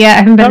Italy yet. I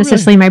haven't been to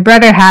Sicily. My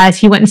brother has.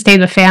 He went and stayed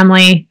with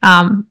family.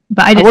 But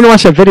I want to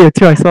watch that video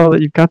too. I saw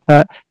that you've got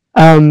that.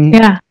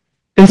 Yeah.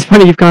 It's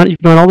funny you've gone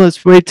all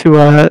this way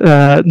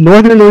to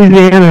northern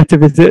Louisiana to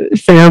visit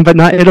fam, but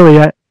not Italy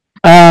yet.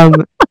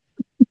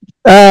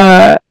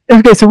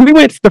 Okay, so we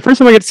went. The first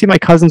time I got to see my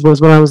cousins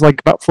was when I was like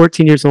about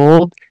 14 years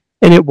old,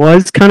 and it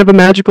was kind of a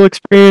magical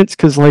experience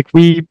because like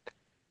we're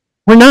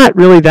not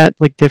really that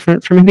like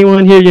different from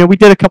anyone here. We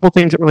did a couple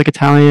things that were like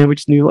Italian. We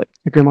just knew like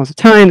my grandma was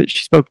Italian. That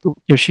she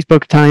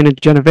spoke Italian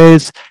and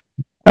Genovese.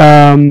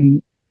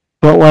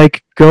 But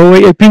like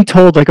being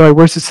told like, oh,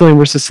 we're Sicilian,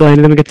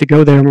 and then we get to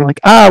go there, and we're like,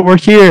 we're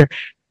here.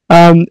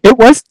 It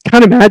was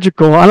kind of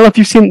magical. I don't know if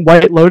you've seen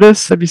White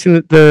Lotus. Have you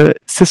seen the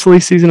Sicily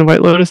season of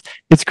White Lotus?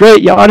 It's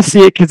great. You ought to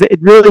see it because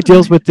it really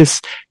deals with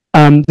this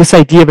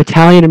idea of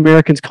Italian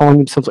Americans calling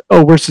themselves,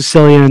 oh, we're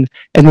Sicilian,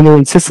 and then they're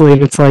in Sicily,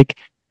 and it's like,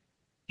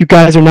 you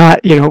guys are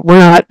not, we're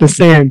not the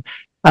same.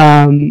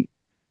 Well,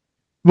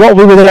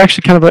 we were there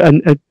actually kind of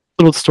a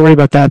little story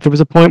about that. There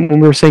was a point when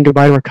we were saying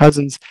goodbye to our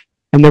cousins,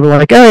 and they were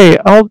like, hey,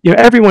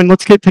 everyone,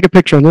 let's take a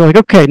picture. And they're like,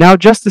 okay, now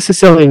just the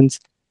Sicilians.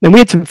 And we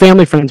had some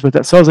family friends with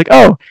us. So I was like,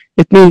 oh,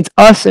 it means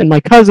us and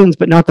my cousins,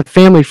 but not the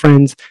family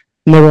friends.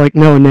 And they were like,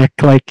 no, Nick,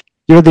 like,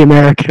 you're the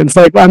Americans.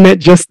 Like, I meant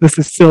just the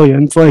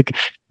Sicilians. Like,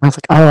 I was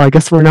like, oh, I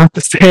guess we're not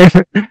the same.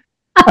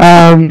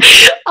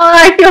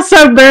 I feel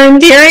so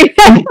burned hearing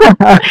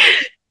that.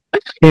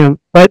 Yeah,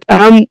 but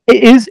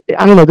it is,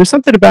 I don't know, there's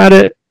something about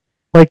it.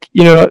 Like,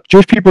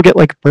 Jewish people get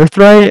like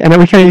birthright. And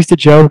we kind of used to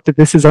joke that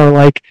this is our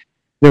like,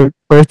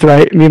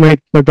 birthright. Me and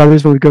my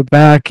brothers, when we go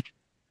back,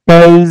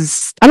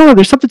 because I don't know,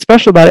 there's something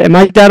special about it. And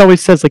my dad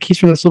always says, like, he's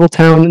from this little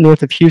town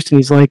north of Houston.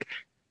 He's like,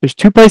 there's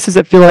two places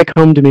that feel like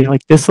home to me,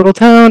 like this little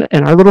town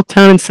and our little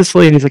town in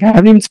Sicily. And he's like, I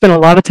haven't even spent a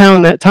lot of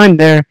time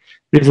there,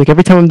 but he's like,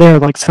 every time I'm there,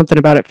 like something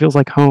about it feels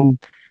like home.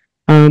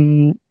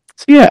 So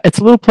yeah, it's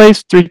a little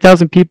place,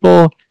 3,000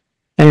 people,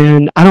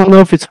 and I don't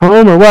know if it's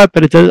home or what,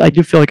 but I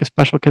do feel like a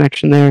special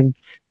connection there. And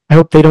I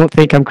hope they don't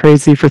think I'm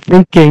crazy for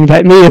thinking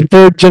that me and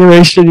third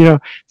generation,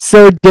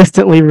 so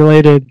distantly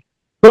related.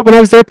 But when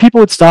I was there, people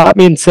would stop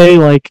me and say,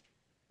 like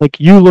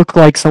you look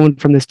like someone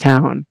from this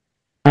town,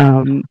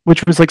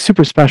 which was like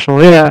super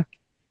special. Yeah.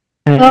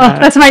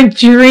 That's my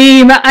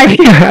dream. I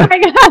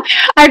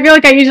feel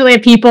like I usually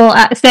have people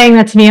saying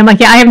that to me. I'm like,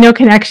 yeah, I have no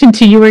connection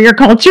to you or your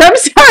culture. I'm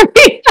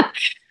sorry.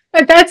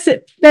 But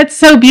that's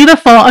so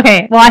beautiful.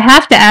 Okay, well, I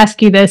have to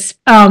ask you this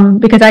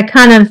because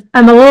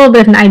I'm a little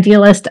bit of an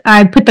idealist.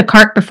 I put the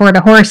cart before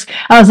the horse.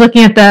 I was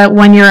looking at the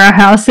 €1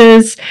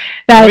 houses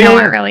that they're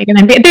not really going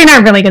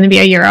to be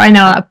 €1. I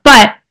know,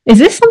 but is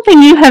this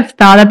something you have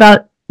thought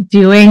about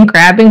doing?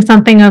 Grabbing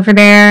something over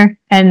there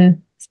and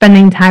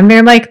spending time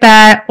there like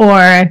that,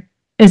 or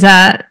does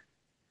that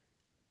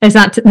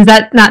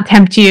not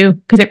tempt you?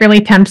 Because it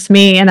really tempts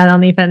me, and I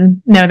don't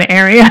even know the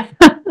area.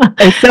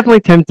 It's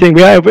definitely tempting.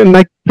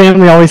 My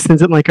family always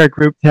sends it in like our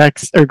group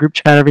text or group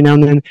chat every now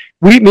and then.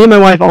 Me and my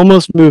wife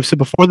almost moved. So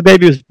before the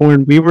baby was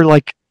born, we were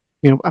like,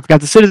 I've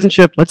got the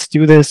citizenship. Let's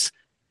do this.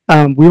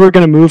 We were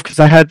going to move because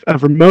I had a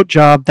remote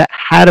job that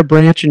had a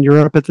branch in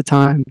Europe at the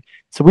time.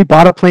 So we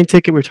bought a plane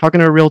ticket. We were talking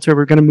to a realtor. We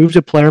were going to move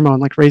to Palermo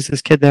and like raise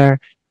this kid there.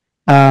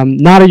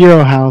 Not a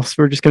Euro house.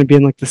 We were just going to be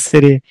in like the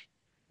city.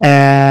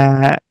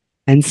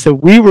 And so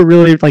we were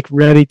really like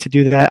ready to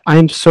do that.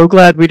 I'm so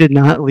glad we did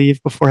not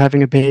leave before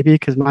having a baby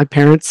because my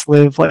parents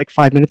live like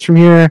 5 minutes from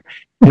here.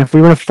 And if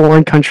we were in a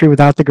foreign country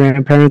without the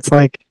grandparents,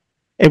 like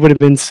it would have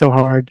been so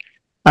hard.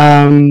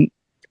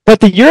 But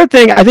the Europe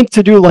thing, I think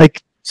to do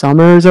like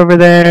summers over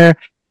there,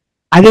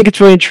 I think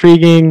it's really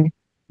intriguing.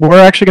 We're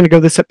actually going to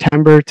go this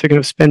September to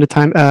go spend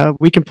a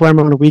week in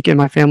Palermo and a week in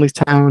my family's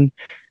town.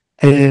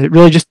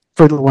 Really just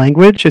for the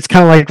language. It's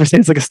kind of like we're saying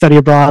it's like a study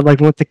abroad,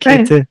 like we want the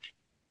kid to...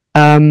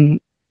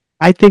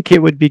 I think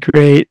it would be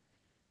great.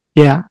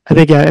 Yeah, I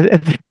think, yeah.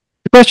 The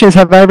question is,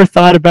 have I ever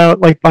thought about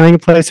like buying a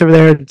place over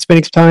there and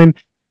spending some time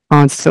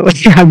on Sicily?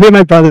 Yeah, me and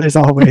my brothers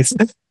always.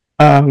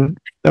 So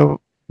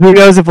who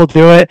knows if we'll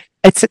do it.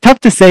 it's tough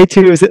to say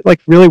too. Is it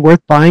like really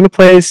worth buying a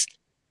place?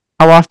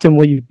 How often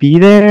will you be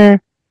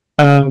there?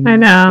 I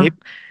know.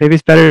 Maybe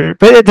it's better,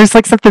 but there's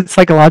like something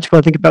psychological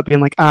I think about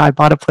being like, I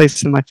bought a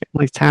place in my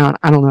family's town.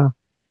 I don't know,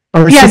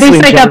 or Yeah, Sicily there's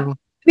in like general.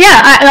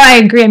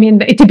 I agree. I mean,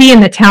 to be in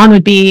the town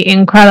would be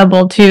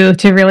incredible too,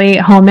 to really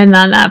home in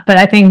on that. But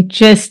I think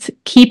just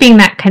keeping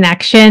that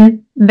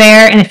connection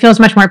there, and it feels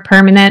much more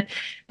permanent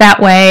that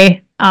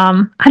way.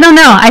 I don't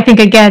know. I think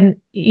again,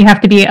 you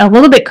have to be a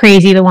little bit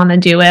crazy to want to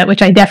do it,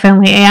 which I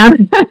definitely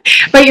am.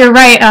 But you're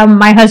right.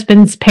 My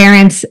husband's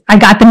parents, I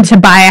got them to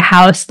buy a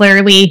house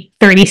literally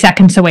 30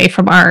 seconds away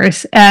from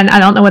ours, and I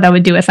don't know what I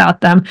would do without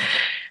them.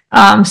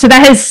 So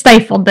that has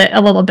stifled it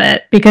a little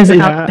bit because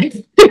Yeah.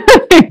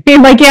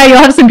 like, yeah, you'll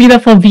have some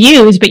beautiful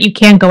views, but you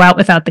can't go out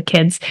without the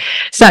kids.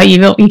 So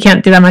you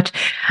can't do that much.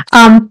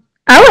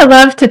 I would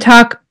love to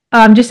talk,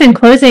 just in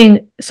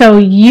closing. So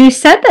you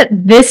said that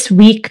this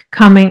week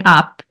coming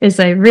up is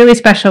a really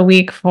special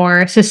week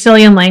for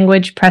Sicilian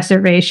language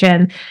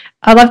preservation.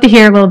 I'd love to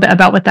hear a little bit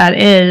about what that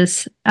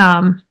is.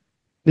 Yeah.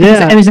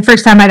 It was the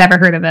first time I'd ever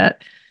heard of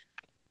it.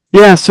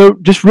 Yeah, so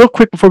just real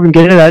quick before we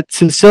get into that,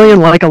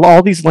 Sicilian, like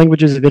all these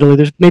languages of Italy,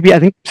 there's maybe, I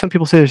think some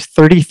people say there's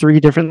 33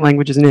 different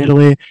languages in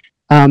Italy.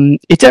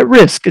 It's at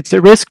risk. It's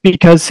at risk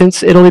because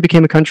since Italy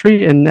became a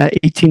country in the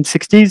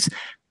 1860s,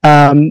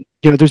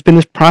 there's been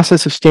this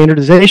process of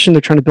standardization.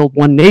 They're trying to build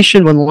one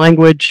nation, one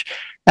language,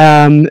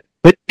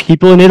 but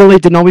people in Italy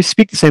didn't always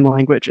speak the same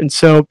language. And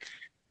so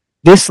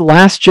this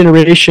last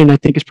generation, I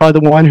think, is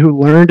probably the one who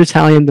learned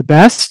Italian the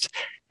best.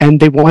 And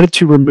they wanted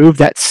to remove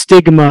that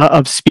stigma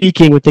of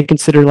speaking what they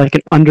consider like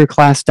an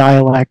underclass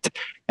dialect.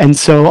 And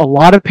so a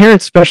lot of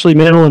parents, especially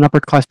middle and upper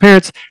class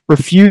parents,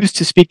 refuse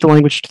to speak the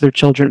language to their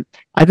children.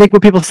 I think when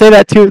people say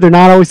that too, they're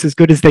not always as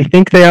good as they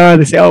think they are.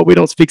 They say, oh, we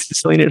don't speak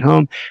Sicilian at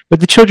home. But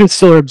the children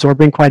still are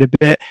absorbing quite a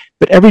bit.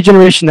 But every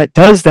generation that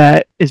does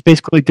that is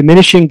basically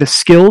diminishing the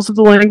skills of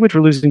the language.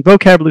 We're losing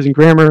vocab, losing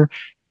grammar.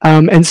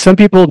 And some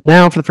people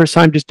now, for the first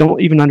time, just don't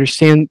even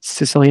understand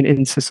Sicilian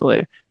in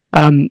Sicily.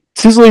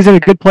 Sicily is in a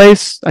good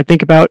place. I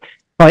think about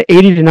probably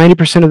 80 to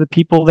 90% of the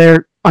people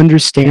there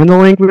understand the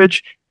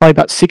language. Probably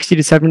about 60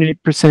 to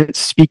 70%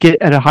 speak it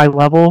at a high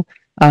level.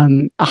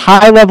 A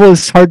high level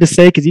is hard to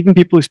say because even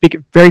people who speak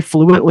it very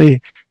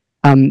fluently,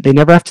 they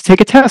never have to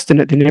take a test in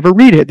it. They never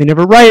read it. They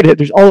never write it.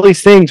 There's all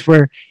these things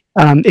where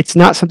it's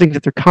not something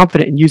that they're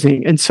confident in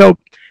using. And so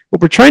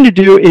what we're trying to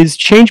do is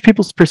change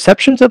people's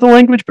perceptions of the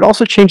language, but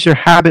also change their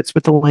habits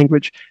with the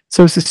language.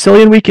 So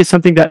Sicilian Week is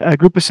something that a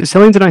group of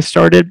Sicilians and I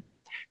started.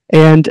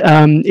 And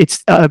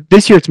it's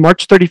this year, it's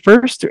March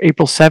 31st through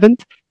April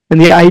 7th. And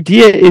the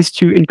idea is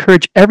to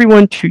encourage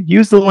everyone to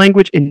use the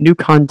language in new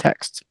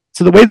contexts.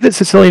 So the way that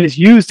Sicilian is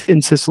used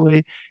in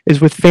Sicily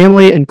is with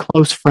family and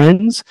close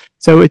friends.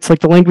 So it's like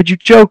the language you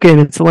joke in.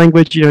 It's the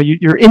language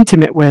you're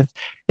intimate with.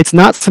 It's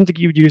not something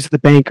you would use at the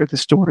bank or the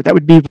store. That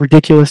would be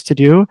ridiculous to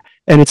do.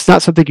 And it's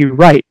not something you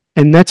write.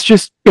 And that's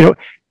just,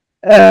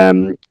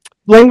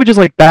 languages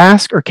like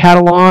Basque or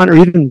Catalan or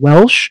even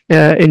Welsh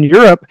in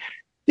Europe,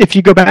 if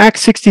you go back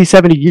 60,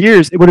 70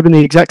 years, it would have been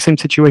the exact same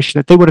situation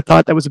that they would have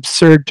thought that was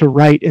absurd to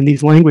write in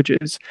these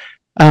languages.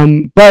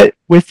 But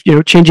with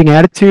changing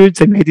attitudes,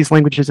 they made these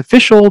languages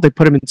official. They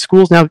put them in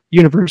schools now.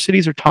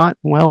 Universities are taught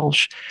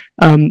Welsh.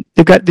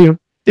 They've got the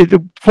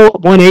full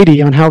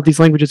 180 on how these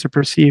languages are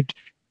perceived.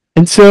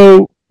 And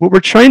so what we're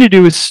trying to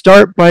do is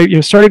start by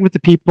starting with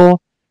the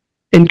people,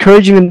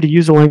 encouraging them to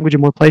use the language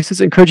in more places,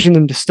 encouraging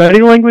them to study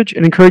the language,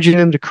 and encouraging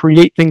them to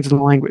create things in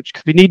the language.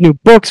 Because we need new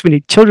books. We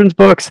need children's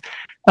books.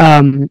 We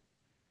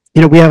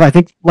have, I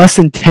think, less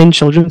than 10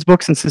 children's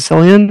books in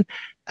Sicilian.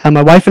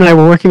 My wife and I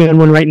were working on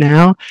one right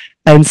now.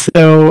 And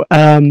so,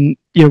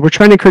 we're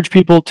trying to encourage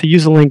people to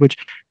use the language.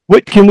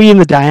 What can we in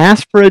the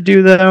diaspora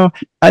do, though?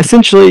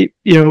 Essentially,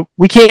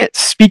 we can't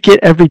speak it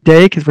every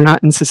day because we're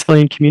not in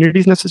Sicilian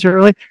communities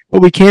necessarily,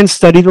 but we can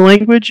study the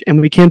language and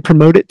we can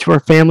promote it to our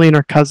family and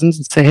our cousins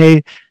and say,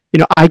 hey,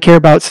 I care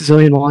about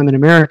Sicilian while I'm in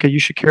America. You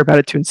should care about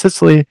it too in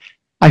Sicily.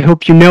 I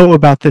hope you know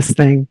about this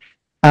thing.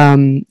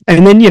 And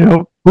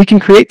then, we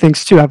can create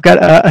things too. I've got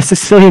a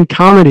Sicilian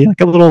comedy,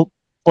 like a little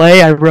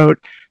play I wrote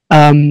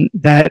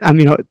that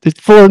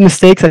it's full of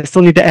mistakes. I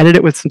still need to edit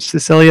it with some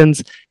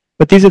Sicilians.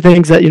 But these are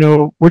things that,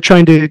 we're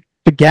trying to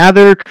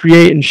gather,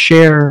 create, and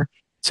share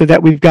so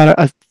that we've got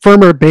a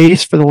firmer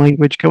base for the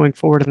language going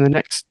forward in the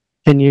next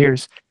 10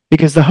 years.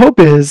 Because the hope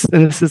is,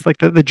 and this is like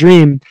the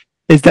dream,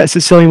 is that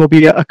Sicilian will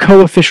be a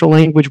co-official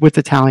language with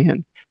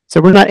Italian.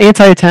 So we're not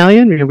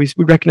anti-Italian. We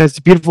recognize it's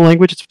a beautiful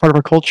language. It's part of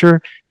our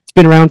culture. It's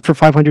been around for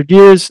 500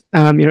 years,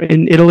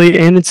 in Italy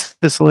and in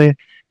Sicily.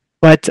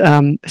 But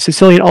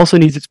Sicilian also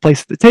needs its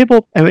place at the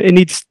table, and it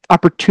needs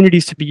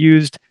opportunities to be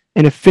used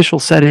in official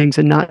settings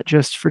and not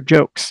just for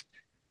jokes.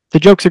 The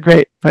jokes are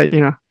great, but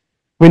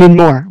we need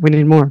more. We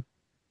need more.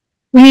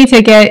 We need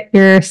to get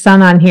your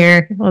son on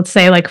here. Let's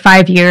say like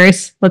 5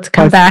 years. Let's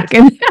come back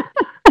and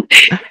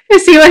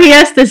see what he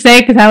has to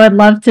say, because I would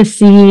love to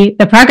see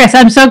the progress.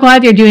 I'm so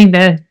glad you're doing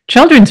the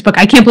children's book.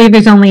 I can't believe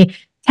there's only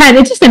can.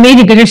 It's just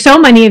amazing because there's so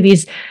many of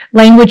these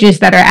languages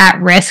that are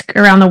at risk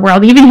around the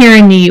world, even here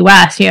in the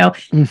US,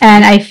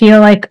 and I feel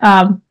like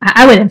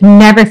I would have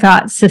never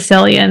thought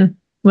Sicilian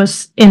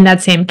was in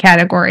that same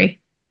category.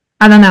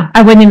 I don't know.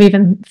 I wouldn't have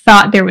even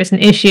thought there was an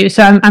issue.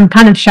 So I'm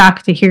kind of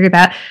shocked to hear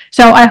that.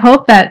 So I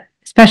hope that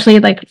especially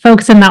like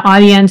folks in the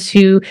audience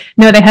who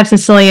know they have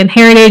Sicilian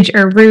heritage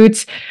or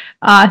roots,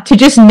 to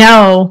just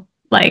know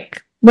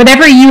like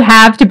whatever you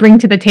have to bring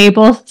to the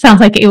table sounds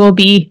like it will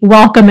be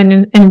welcome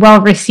and well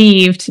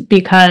received,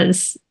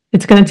 because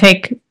it's going to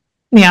take,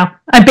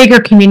 a bigger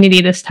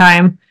community this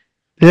time.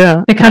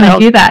 Yeah. To kind of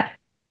do that.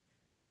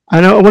 I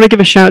know. I want to give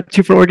a shout out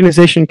to an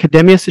organization,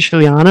 Accademia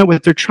Siciliana.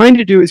 What they're trying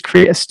to do is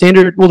create a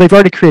standard. Well, they've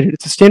already created.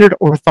 It's a standard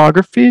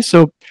orthography.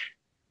 So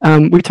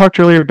we talked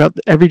earlier about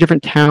every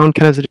different town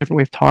kind of has a different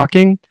way of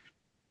talking.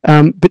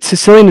 But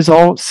Sicilian is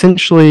all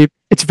essentially,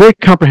 it's very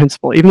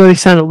comprehensible, even though they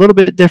sound a little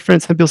bit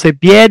different. Some people say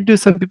biedu,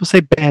 some people say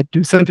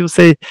badu, some people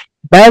say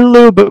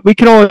bellu, but we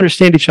can all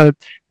understand each other.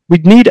 We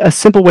need a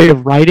simple way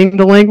of writing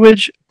the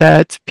language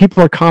that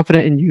people are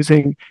confident in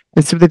using.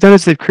 And so what they've done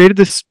is they've created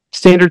this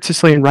standard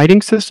Sicilian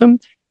writing system.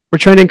 We're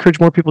trying to encourage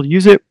more people to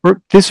use it.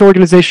 This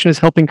organization is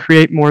helping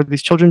create more of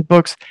these children's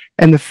books.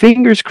 And the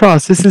fingers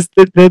crossed, this is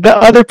the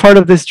other part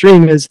of this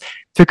dream, is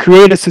to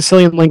create a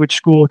Sicilian language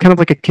school, kind of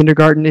like a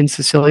kindergarten in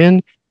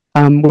Sicilian,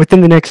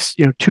 within the next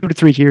 2 to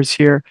 3 years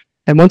here.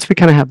 And once we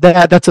kind of have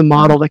that, that's a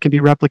model that can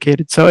be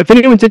replicated. So if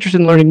anyone's interested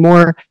in learning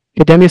more,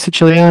 Accademia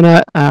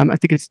Siciliana, I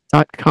think it's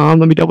 .com.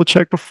 Let me double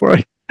check before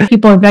I...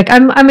 People are like,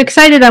 I'm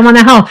excited, I want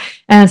to help.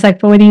 And it's like,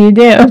 but what do you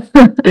do?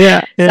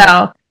 Yeah.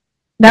 So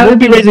that would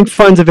be raising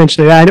funds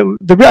eventually. I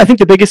think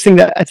the biggest thing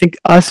that I think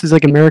us as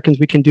like Americans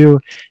we can do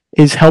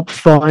is help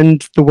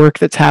fund the work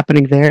that's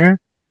happening there.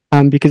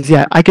 Because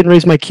I can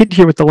raise my kid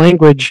here with the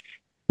language,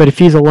 but if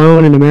he's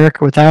alone in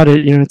America without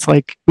it, it's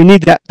like we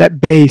need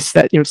that base.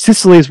 That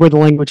Sicily is where the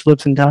language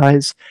lives and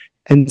dies,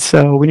 and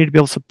so we need to be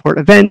able to support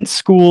events,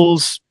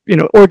 schools,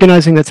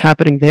 organizing that's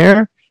happening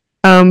there.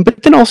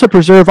 But then also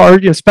preserve our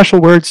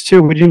special words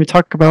too. We didn't even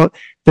talk about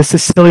the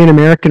Sicilian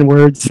American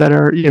words that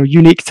are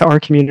unique to our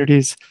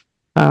communities.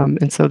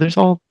 And so there's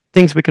all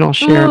things we can all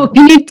share. Ooh,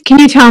 can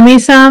you tell me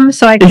some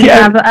so I can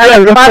have? I'd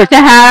love to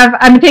have.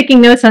 I'm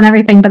taking notes on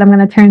everything, but I'm going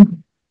to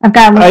turn. I've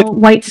got a little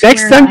white.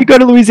 Next time you go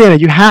to Louisiana,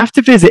 you have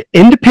to visit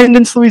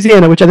Independence,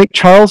 Louisiana, which I think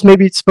Charles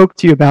maybe spoke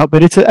to you about.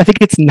 But I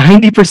think it's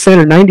 90%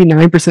 or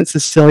 99%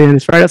 Sicilian.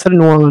 It's right outside of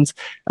New Orleans,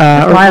 or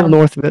a little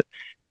north of it.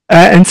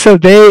 And so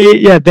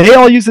they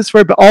all use this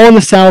word, but all in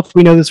the South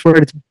we know this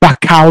word. It's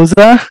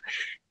bacausa.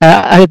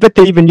 I bet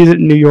they even use it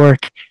in New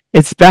York.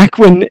 It's back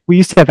when we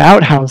used to have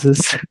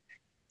outhouses.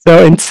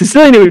 So in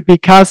Sicilian, it would be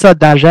casa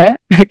d'arre,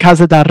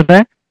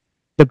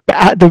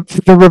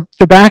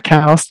 the back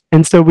house.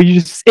 And so we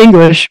use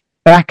English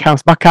back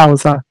house,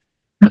 bacausa.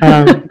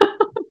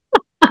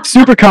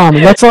 Super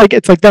common. That's one of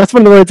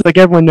the words like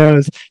everyone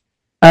knows.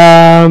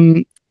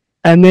 And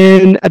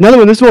then another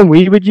one, this one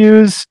we would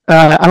use.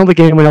 I don't think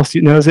anyone else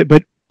knows it,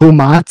 but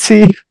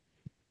bumazzi.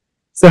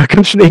 So it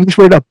comes from the English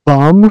word a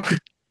bum.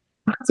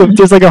 So if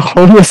there's like a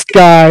homeless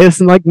guy,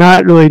 it's like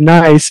not really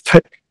nice,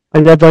 but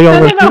like that.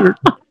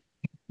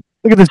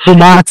 Look at this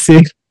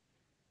bumazzi.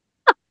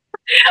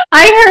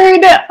 I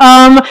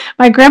heard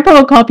my grandpa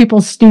would call people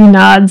stew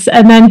nods,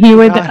 and then he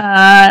would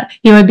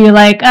be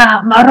like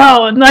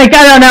marron, like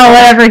I don't know,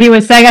 whatever he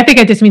was saying. I think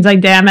it just means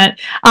like damn it.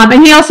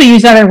 And he also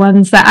used other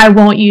ones that I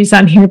won't use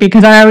on here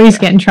because I always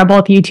get in trouble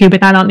with YouTube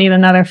and I don't need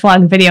another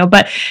flog video.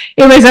 But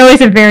it was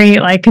always a very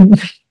like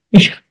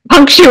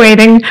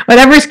punctuating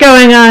whatever's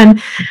going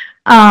on.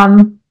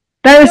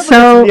 That is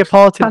so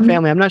Neapolitan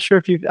family. I'm not sure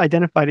if you've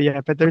identified it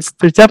yet, but there's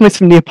definitely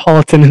some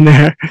Neapolitan in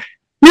there.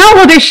 No,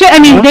 well, there should. I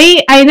mean,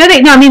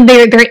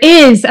 there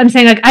is. I'm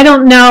saying, like, I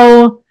don't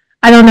know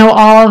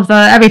all of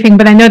everything,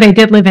 but I know they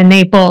did live in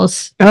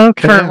Naples for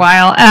a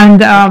while,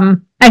 and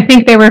I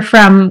think they were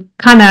from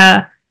kind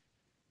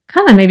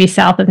of maybe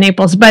south of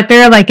Naples, but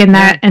they're like in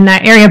that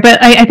area.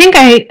 But I think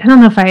I don't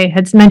know if I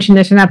had mentioned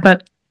this or not,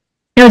 but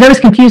I was always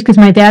confused because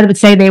my dad would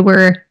say they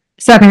were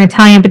Southern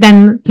Italian, but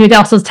then he would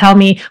also tell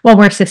me, well,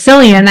 we're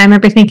Sicilian. I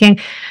remember thinking,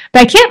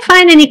 but I can't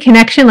find any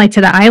connection like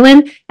to the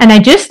island. And I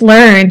just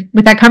learned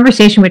with that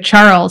conversation with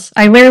Charles,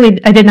 I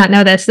did not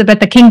know this, but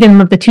the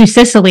kingdom of the two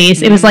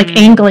Sicilies, it was like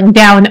angling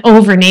down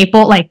over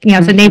Naples, like,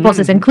 so Naples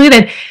is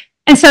included.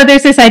 And so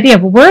there's this idea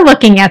of I'm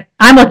looking at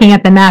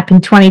the map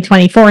in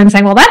 2024 and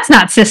saying, well, that's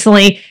not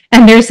Sicily.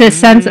 And there's this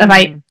sense of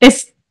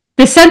this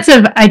sense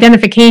of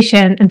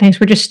identification and things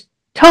were just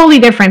totally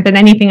different than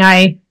anything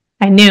I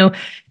knew.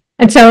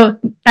 And so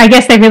I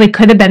guess they really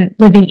could have been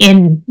living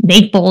in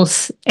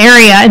Naples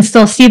area and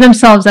still see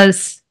themselves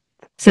as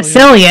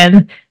Sicilian. Oh,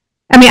 yeah.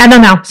 I mean, I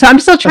don't know. So I'm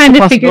still trying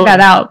to figure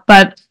that out.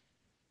 But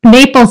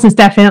Naples is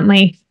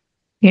definitely,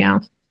 I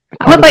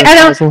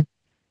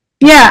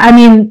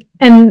mean,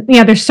 and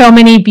there's so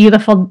many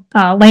beautiful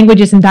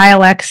languages and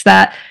dialects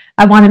that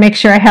I want to make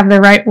sure I have the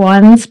right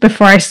ones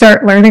before I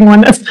start learning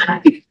one that's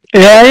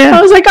I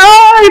was like,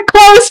 I'm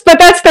close, but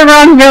that's the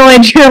wrong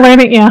village you're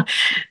learning. Yeah.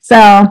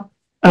 So.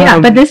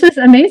 But this is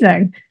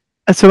amazing.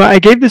 So I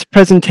gave this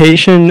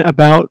presentation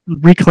about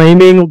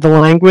reclaiming the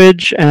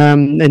language,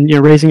 and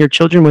raising your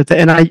children with it.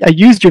 And I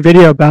used your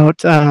video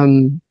about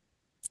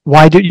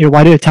why do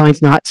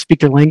Italians not speak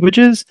their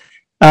languages?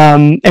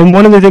 And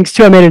one of the things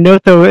too, I made a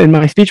note though in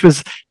my speech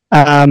was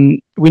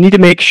we need to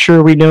make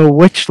sure we know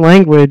which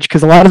language,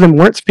 because a lot of them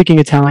weren't speaking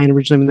Italian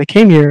originally when they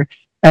came here.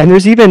 And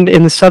there's even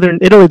in the southern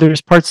Italy,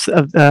 there's parts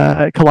of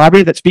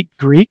Calabria that speak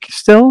Greek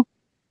still.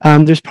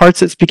 There's parts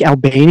that speak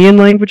Albanian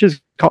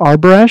languages called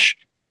Arborish.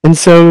 And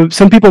so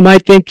some people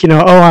might think,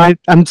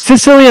 I'm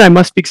Sicilian, I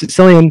must speak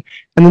Sicilian.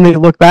 And then they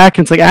look back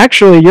and it's like,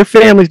 actually, your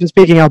family's been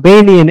speaking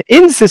Albanian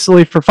in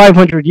Sicily for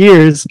 500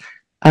 years.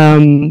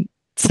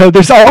 So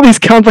there's all these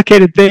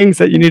complicated things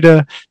that you need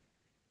to.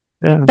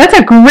 Yeah. That's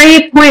a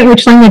great point,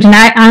 which language. And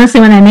I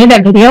honestly, when I made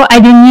that video, I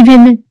didn't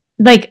even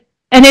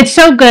and it's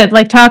so good,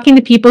 like talking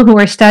to people who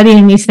are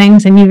studying these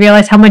things and you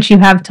realize how much you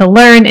have to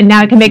learn. And now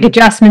I can make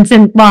adjustments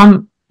while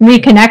I'm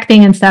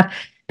reconnecting and stuff.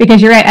 Because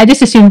you're right, I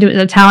just assumed it was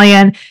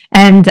Italian,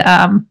 and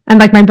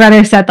like my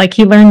brother said, like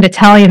he learned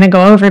Italian to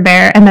go over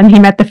there, and then he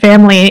met the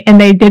family,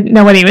 and they didn't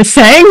know what he was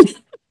saying.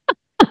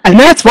 And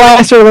that's why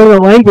I started learning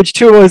the language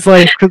too. Was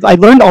like because I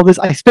learned all this.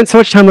 I spent so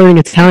much time learning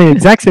Italian,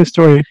 exact same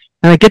story,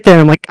 and I get there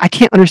and I'm like, I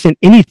can't understand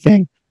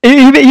anything.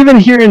 Even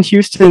here in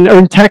Houston or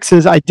in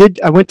Texas, I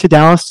went to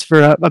Dallas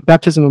for a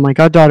baptism of my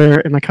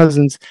goddaughter and my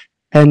cousins,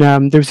 and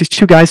there was these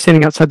two guys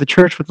standing outside the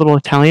church with little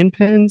Italian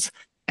pins.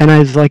 And I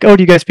was like, oh,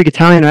 do you guys speak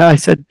Italian? I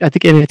said, I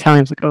think in Italian,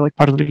 I was like, oh, like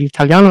parlo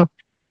italiano.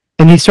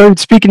 And he started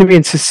speaking to me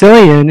in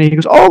Sicilian. And he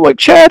goes, oh,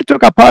 like, certo,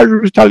 che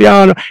parlo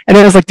italiano. And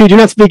I was like, dude, you're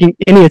not speaking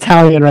any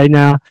Italian right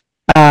now.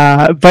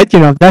 But,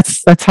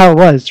 that's how it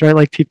was, right?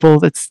 Like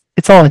people, it's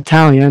all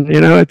Italian,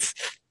 it's,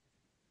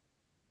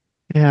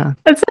 yeah.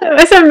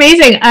 That's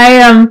amazing.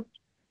 I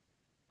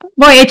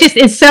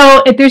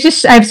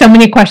have so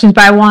many questions,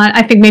 but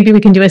I think maybe we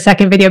can do a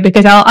second video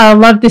because I'll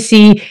love to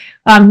see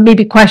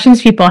maybe questions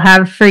people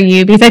have for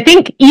you, because I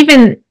think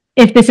even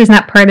if this is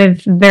not part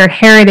of their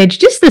heritage,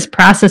 just this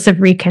process of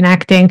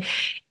reconnecting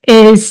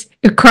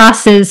it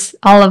crosses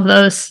all of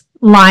those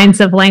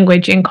lines of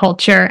language and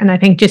culture. And I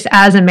think just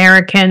as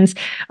Americans,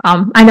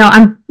 I know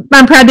I'm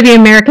proud to be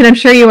American. I'm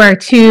sure you are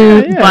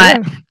too,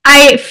 but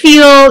I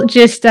feel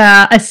just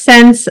a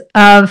sense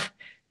of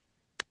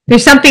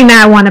there's something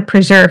that I want to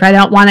preserve. I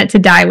don't want it to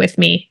die with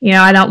me.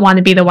 I don't want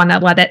to be the one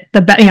that let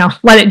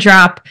it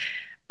drop.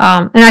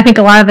 And I think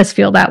a lot of us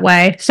feel that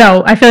way.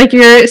 So I feel like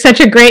you're such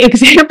a great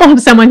example of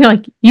someone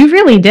who you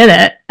really did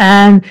it.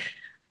 And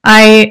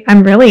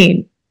I'm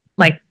really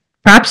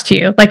props to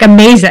you,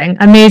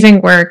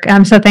 amazing work.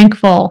 I'm so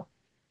thankful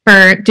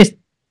for just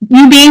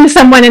you being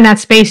someone in that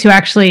space who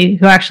actually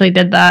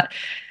did that.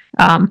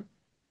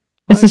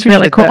 This is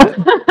really cool.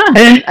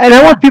 and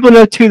I want people to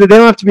know too that they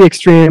don't have to be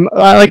extreme.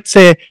 I like to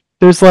say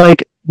there's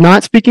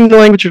not speaking the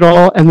language at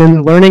all, and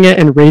then learning it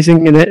and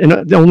raising in it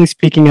and only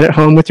speaking it at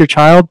home with your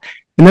child.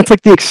 And that's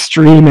the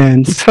extreme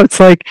end. So it's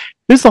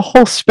there's a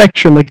whole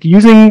spectrum,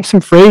 using some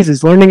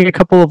phrases, learning a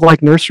couple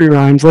of nursery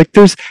rhymes.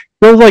 There's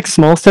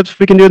small steps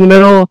we can do in the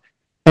middle.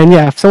 And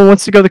yeah, if someone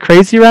wants to go the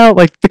crazy route,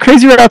 the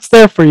crazy route's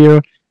there for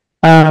you.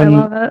 I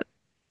love it.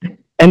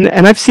 And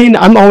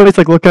I'm always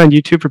looking on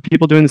YouTube for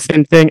people doing the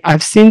same thing.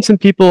 I've seen some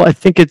people, I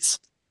think it's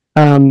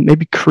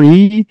maybe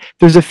Cree.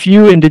 There's a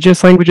few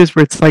indigenous languages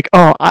where it's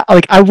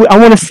I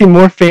want to see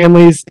more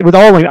families with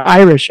all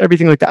Irish,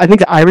 everything like that. I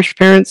think the Irish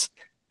parents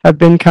have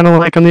been kind of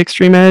on the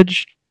extreme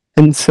edge.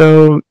 And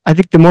so I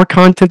think the more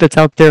content that's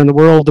out there in the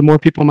world, the more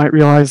people might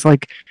realize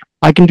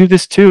I can do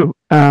this too.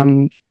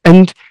 And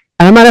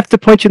I might have to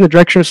point you in the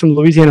direction of some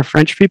Louisiana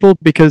French people,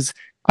 because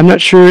I'm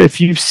not sure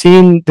if you've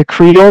seen the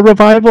Creole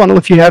revival. I don't know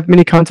if you have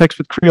many contacts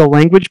with Creole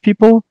language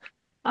people.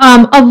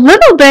 A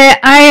little bit.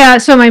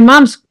 So my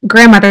mom's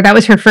grandmother, that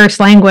was her first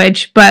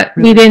language, but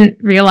we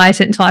didn't realize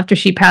it until after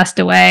she passed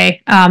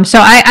away. So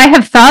I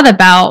have thought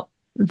about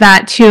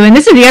that too. And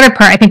this is the other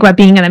part I think about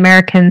being an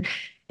American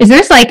is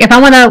there's if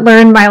I want to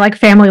learn my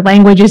family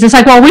languages, it's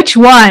well, which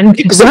one?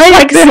 Because there's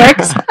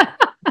 6.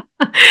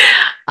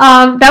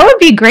 That would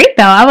be great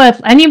though.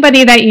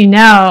 Anybody that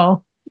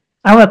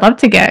I would love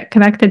to get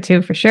connected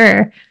to for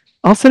sure.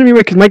 I'll send them your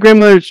way, because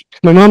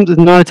my mom is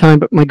not Italian,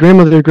 but my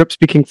grandmother grew up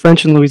speaking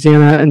French in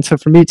Louisiana, and so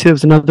for me too, it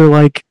was another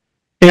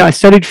I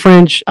studied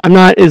French. I'm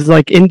not as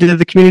into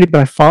the community,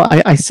 but I follow.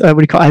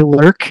 I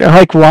lurk.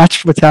 I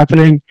watch what's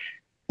happening,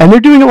 and they're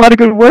doing a lot of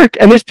good work.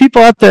 And there's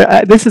people out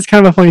there. This is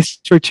kind of a funny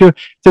story too.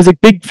 There's a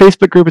big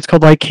Facebook group. It's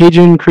called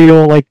Cajun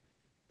Creole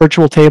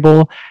virtual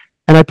table,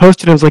 and I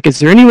posted. I was is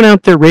there anyone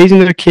out there raising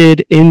their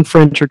kid in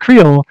French or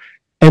Creole?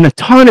 And a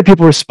ton of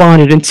people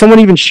responded, and someone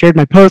even shared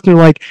my post, and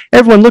they're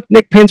everyone, look,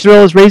 Nick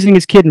Panzarella is raising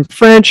his kid in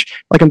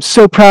French. I'm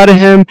so proud of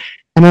him.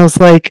 And I was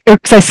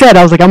because I said,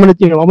 I'm going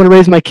to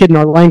raise my kid in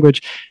our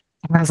language.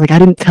 And I was I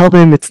didn't tell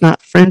them it's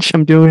not French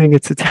I'm doing,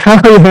 it's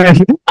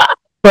Italian.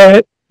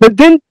 but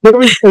then there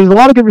was a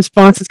lot of good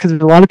responses, because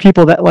there's a lot of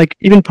people that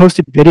even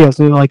posted videos,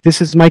 and they're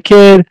this is my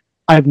kid.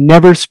 I've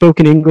never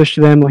spoken English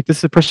to them. This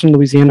is a person in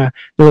Louisiana.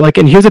 They're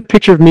and here's a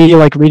picture of me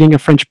reading a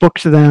French book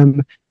to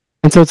them.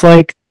 And so it's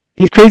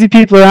these crazy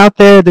people are out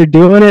there. They're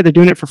doing it. They're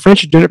doing it for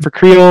French. They're doing it for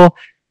Creole.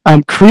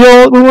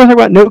 Creole, when we talk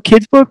about no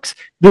kids books,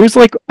 there's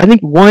like, I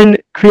think, one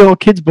Creole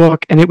kids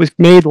book, and it was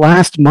made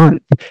last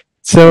month.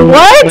 So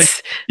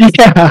what? Like,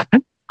 yeah.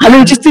 I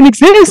mean, it just didn't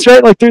exist,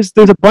 right? Like, there's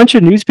a bunch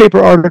of newspaper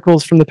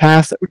articles from the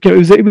past.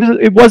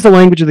 It was the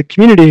language of the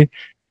community,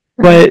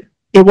 but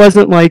it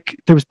wasn't like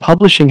there was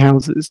publishing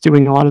houses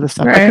doing a lot of this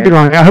stuff. I could be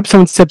wrong. I hope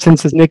someone steps in and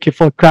says, Nick, you're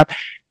full of crap.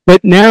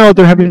 But now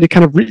they're having to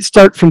kind of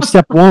restart from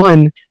step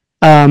one.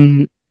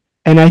 And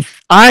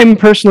I'm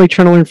personally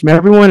trying to learn from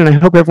everyone, and I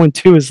hope everyone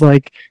too is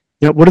like,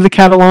 what are the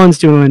Catalans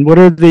doing? What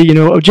are the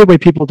Ojibwe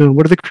people doing?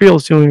 What are the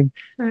Creoles doing?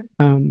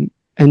 And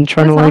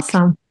trying to like,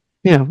 awesome.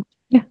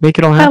 make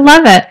it all happen. I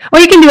love it. Or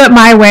you can do it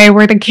my way,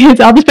 where the kids,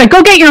 I'll just be like,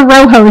 go get your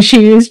Rojo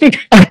shoes, because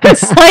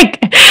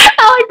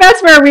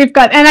that's where we've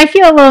got. And I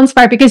feel a little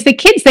inspired because the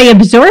kids, they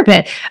absorb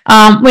it.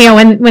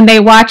 When they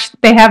watch,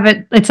 they have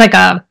it. It's like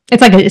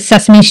a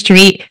Sesame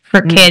Street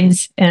for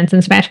kids, and it's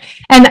in Spanish.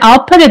 And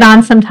I'll put it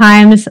on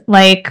sometimes,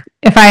 like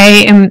if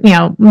I am,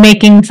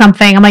 making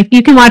something. I'm like,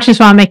 you can watch this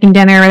while I'm making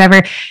dinner or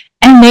whatever.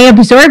 And they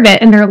absorb it,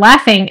 and they're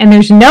laughing, and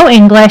there's no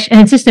English, and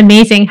it's just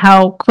amazing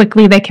how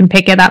quickly they can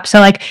pick it up.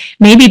 So, like,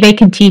 maybe they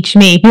can teach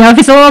me. If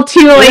it's a little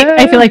too late,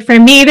 I feel like for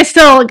me to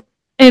still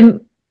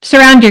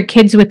surround your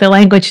kids with the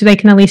language so they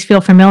can at least feel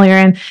familiar.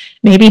 And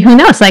maybe, who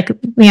knows, like,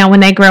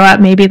 when they grow up,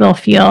 maybe they'll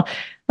feel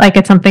like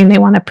it's something they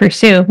want to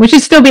pursue, which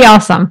would still be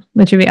awesome.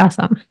 Which would be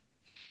awesome.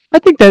 I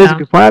think that is a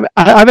good point.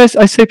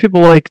 I say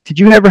people, like, did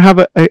you ever have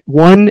a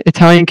one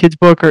Italian kids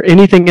book or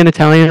anything in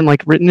Italian,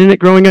 like, written in it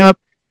growing up?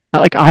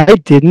 Like, I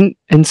didn't.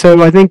 And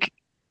so I think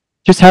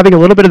just having a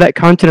little bit of that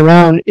content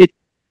around it,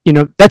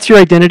 that's your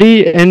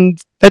identity, and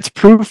that's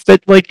proof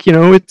that, like,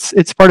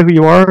 it's part of who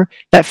you are,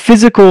 that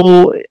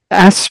physical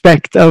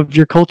aspect of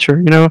your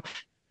culture,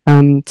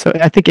 so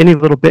I think any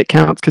little bit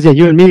counts, because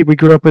you and me, we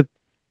grew up with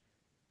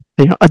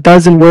a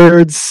dozen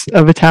words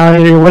of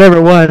Italian or whatever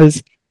it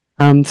was.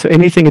 So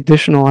anything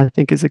additional, I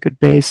think, is a good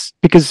base,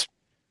 because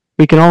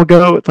we can all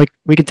go, like,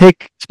 we can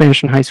take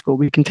Spanish in high school,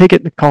 we can take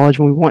it in college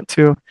when we want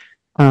to.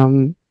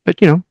 But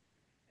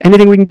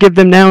anything we can give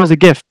them now is a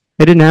gift.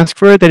 They didn't ask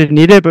for it, they didn't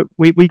need it, but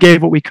we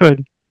gave what we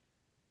could.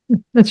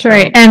 That's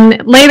right.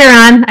 And later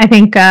on, I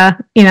think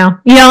you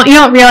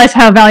don't realize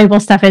how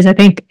valuable stuff is, I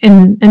think,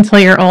 until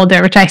you're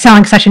older, which I sound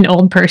like such an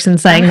old person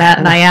saying that,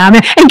 and I am.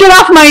 And get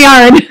off my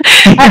yard.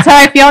 That's how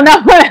I feel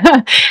now.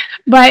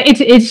 But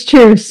it's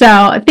true.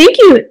 So thank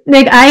you,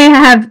 Nick. I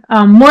have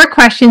more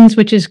questions,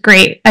 which is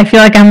great. I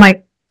feel like I'm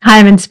like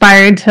kind of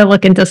inspired to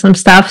look into some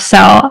stuff.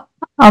 So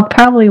I'll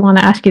probably want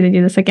to ask you to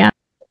do this again.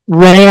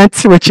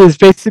 Rant, which is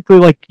basically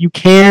like, you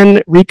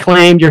can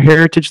reclaim your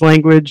heritage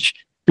language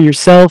for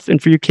yourself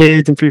and for your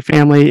kids and for your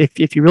family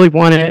if you really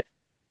want it.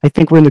 I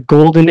think we're in the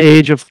golden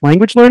age of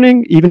language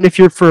learning. Even if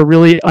you're for a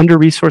really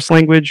under-resourced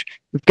language,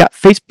 we've got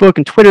Facebook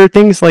and Twitter,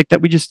 things like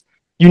that.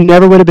 You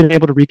never would have been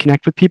able to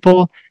reconnect with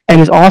people. And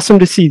it's awesome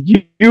to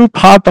see you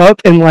pop up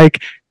in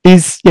like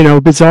these,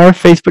 bizarre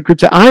Facebook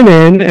groups that I'm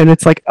in, and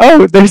it's like,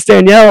 oh, there's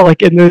Danielle,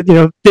 like in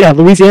the,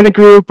 Louisiana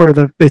group or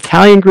the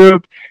Italian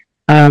group.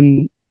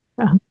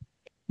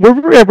 We're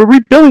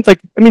rebuilding. Like,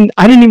 I mean,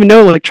 I didn't even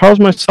know, like,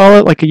 Charles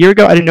Marsala, like, a year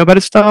ago, I didn't know about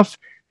his stuff,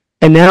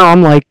 and now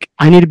I'm like,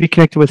 I need to be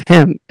connected with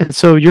him. And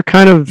so you're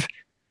kind of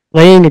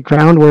laying a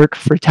groundwork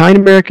for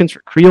Italian Americans,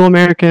 for Creole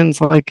Americans,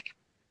 like,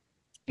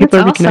 people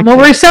are awesome. Well,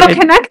 we're so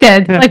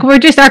connected. Yeah. Like,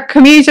 our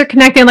communities are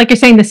connected. Like you're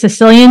saying, the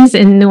Sicilians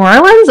in New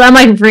Orleans. I'm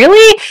like,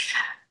 really?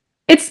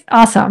 It's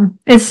awesome.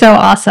 It's so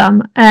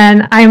awesome.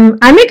 And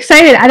I'm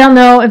excited. I don't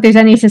know if there's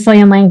any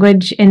Sicilian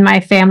language in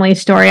my family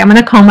story. I'm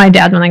going to call my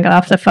dad when I get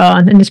off the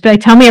phone and just be like,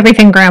 tell me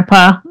everything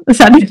Grandpa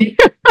said to you,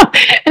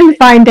 and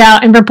find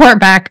out and report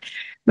back.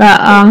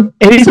 But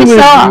anything so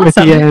awesome. At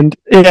the end.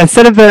 Yeah,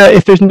 instead of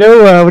if there's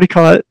no, what do you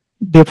call it?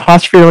 The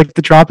apostrophe, or like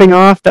the dropping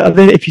off,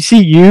 if you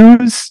see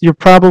U's, you're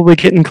probably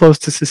getting close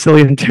to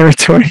Sicilian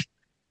territory.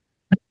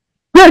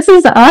 This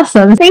is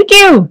awesome. Thank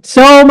you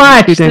so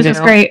much. This is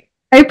great.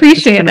 I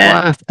appreciate it.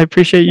 I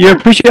appreciate you. I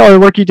appreciate all the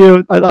work you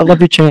do. I love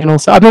your channel.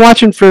 So I've been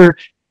watching for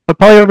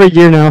probably over a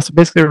year now. So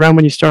basically around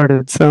when you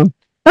started. So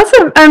that's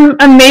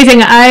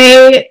amazing.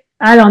 I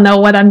don't know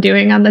what I'm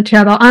doing on the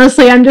channel.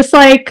 Honestly, I'm just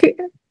like,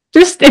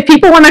 if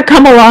people want to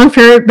come along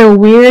for the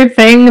weird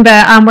thing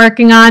that I'm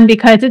working on,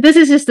 because this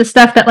is just the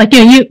stuff that, like,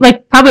 you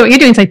like, probably what you're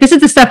doing is like, this is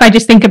the stuff I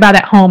just think about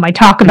at home. I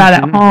talk about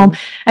at home.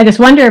 I just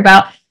wonder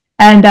about.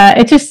 And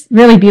it's just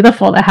really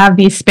beautiful to have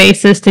these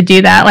spaces to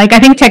do that. Like, I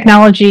think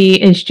technology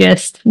is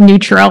just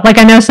neutral. Like,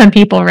 I know some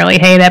people really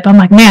hate it, but I'm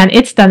like, man,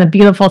 it's done a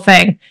beautiful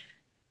thing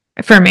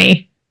for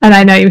me. And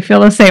I know you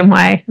feel the same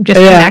way. Just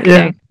connecting.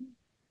 Yeah.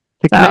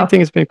 The connecting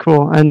has been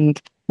cool. And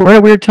we're in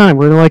a weird time.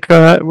 We're like,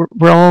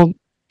 we're all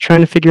trying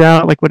to figure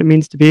out, like, what it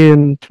means to be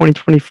in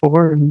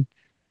 2024 and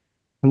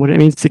what it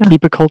means to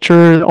keep a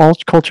culture. All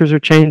cultures are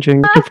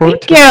changing. Looking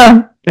forward to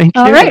it. Thank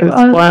you. All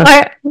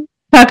right.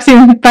 Talk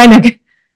soon. Bye, Nick.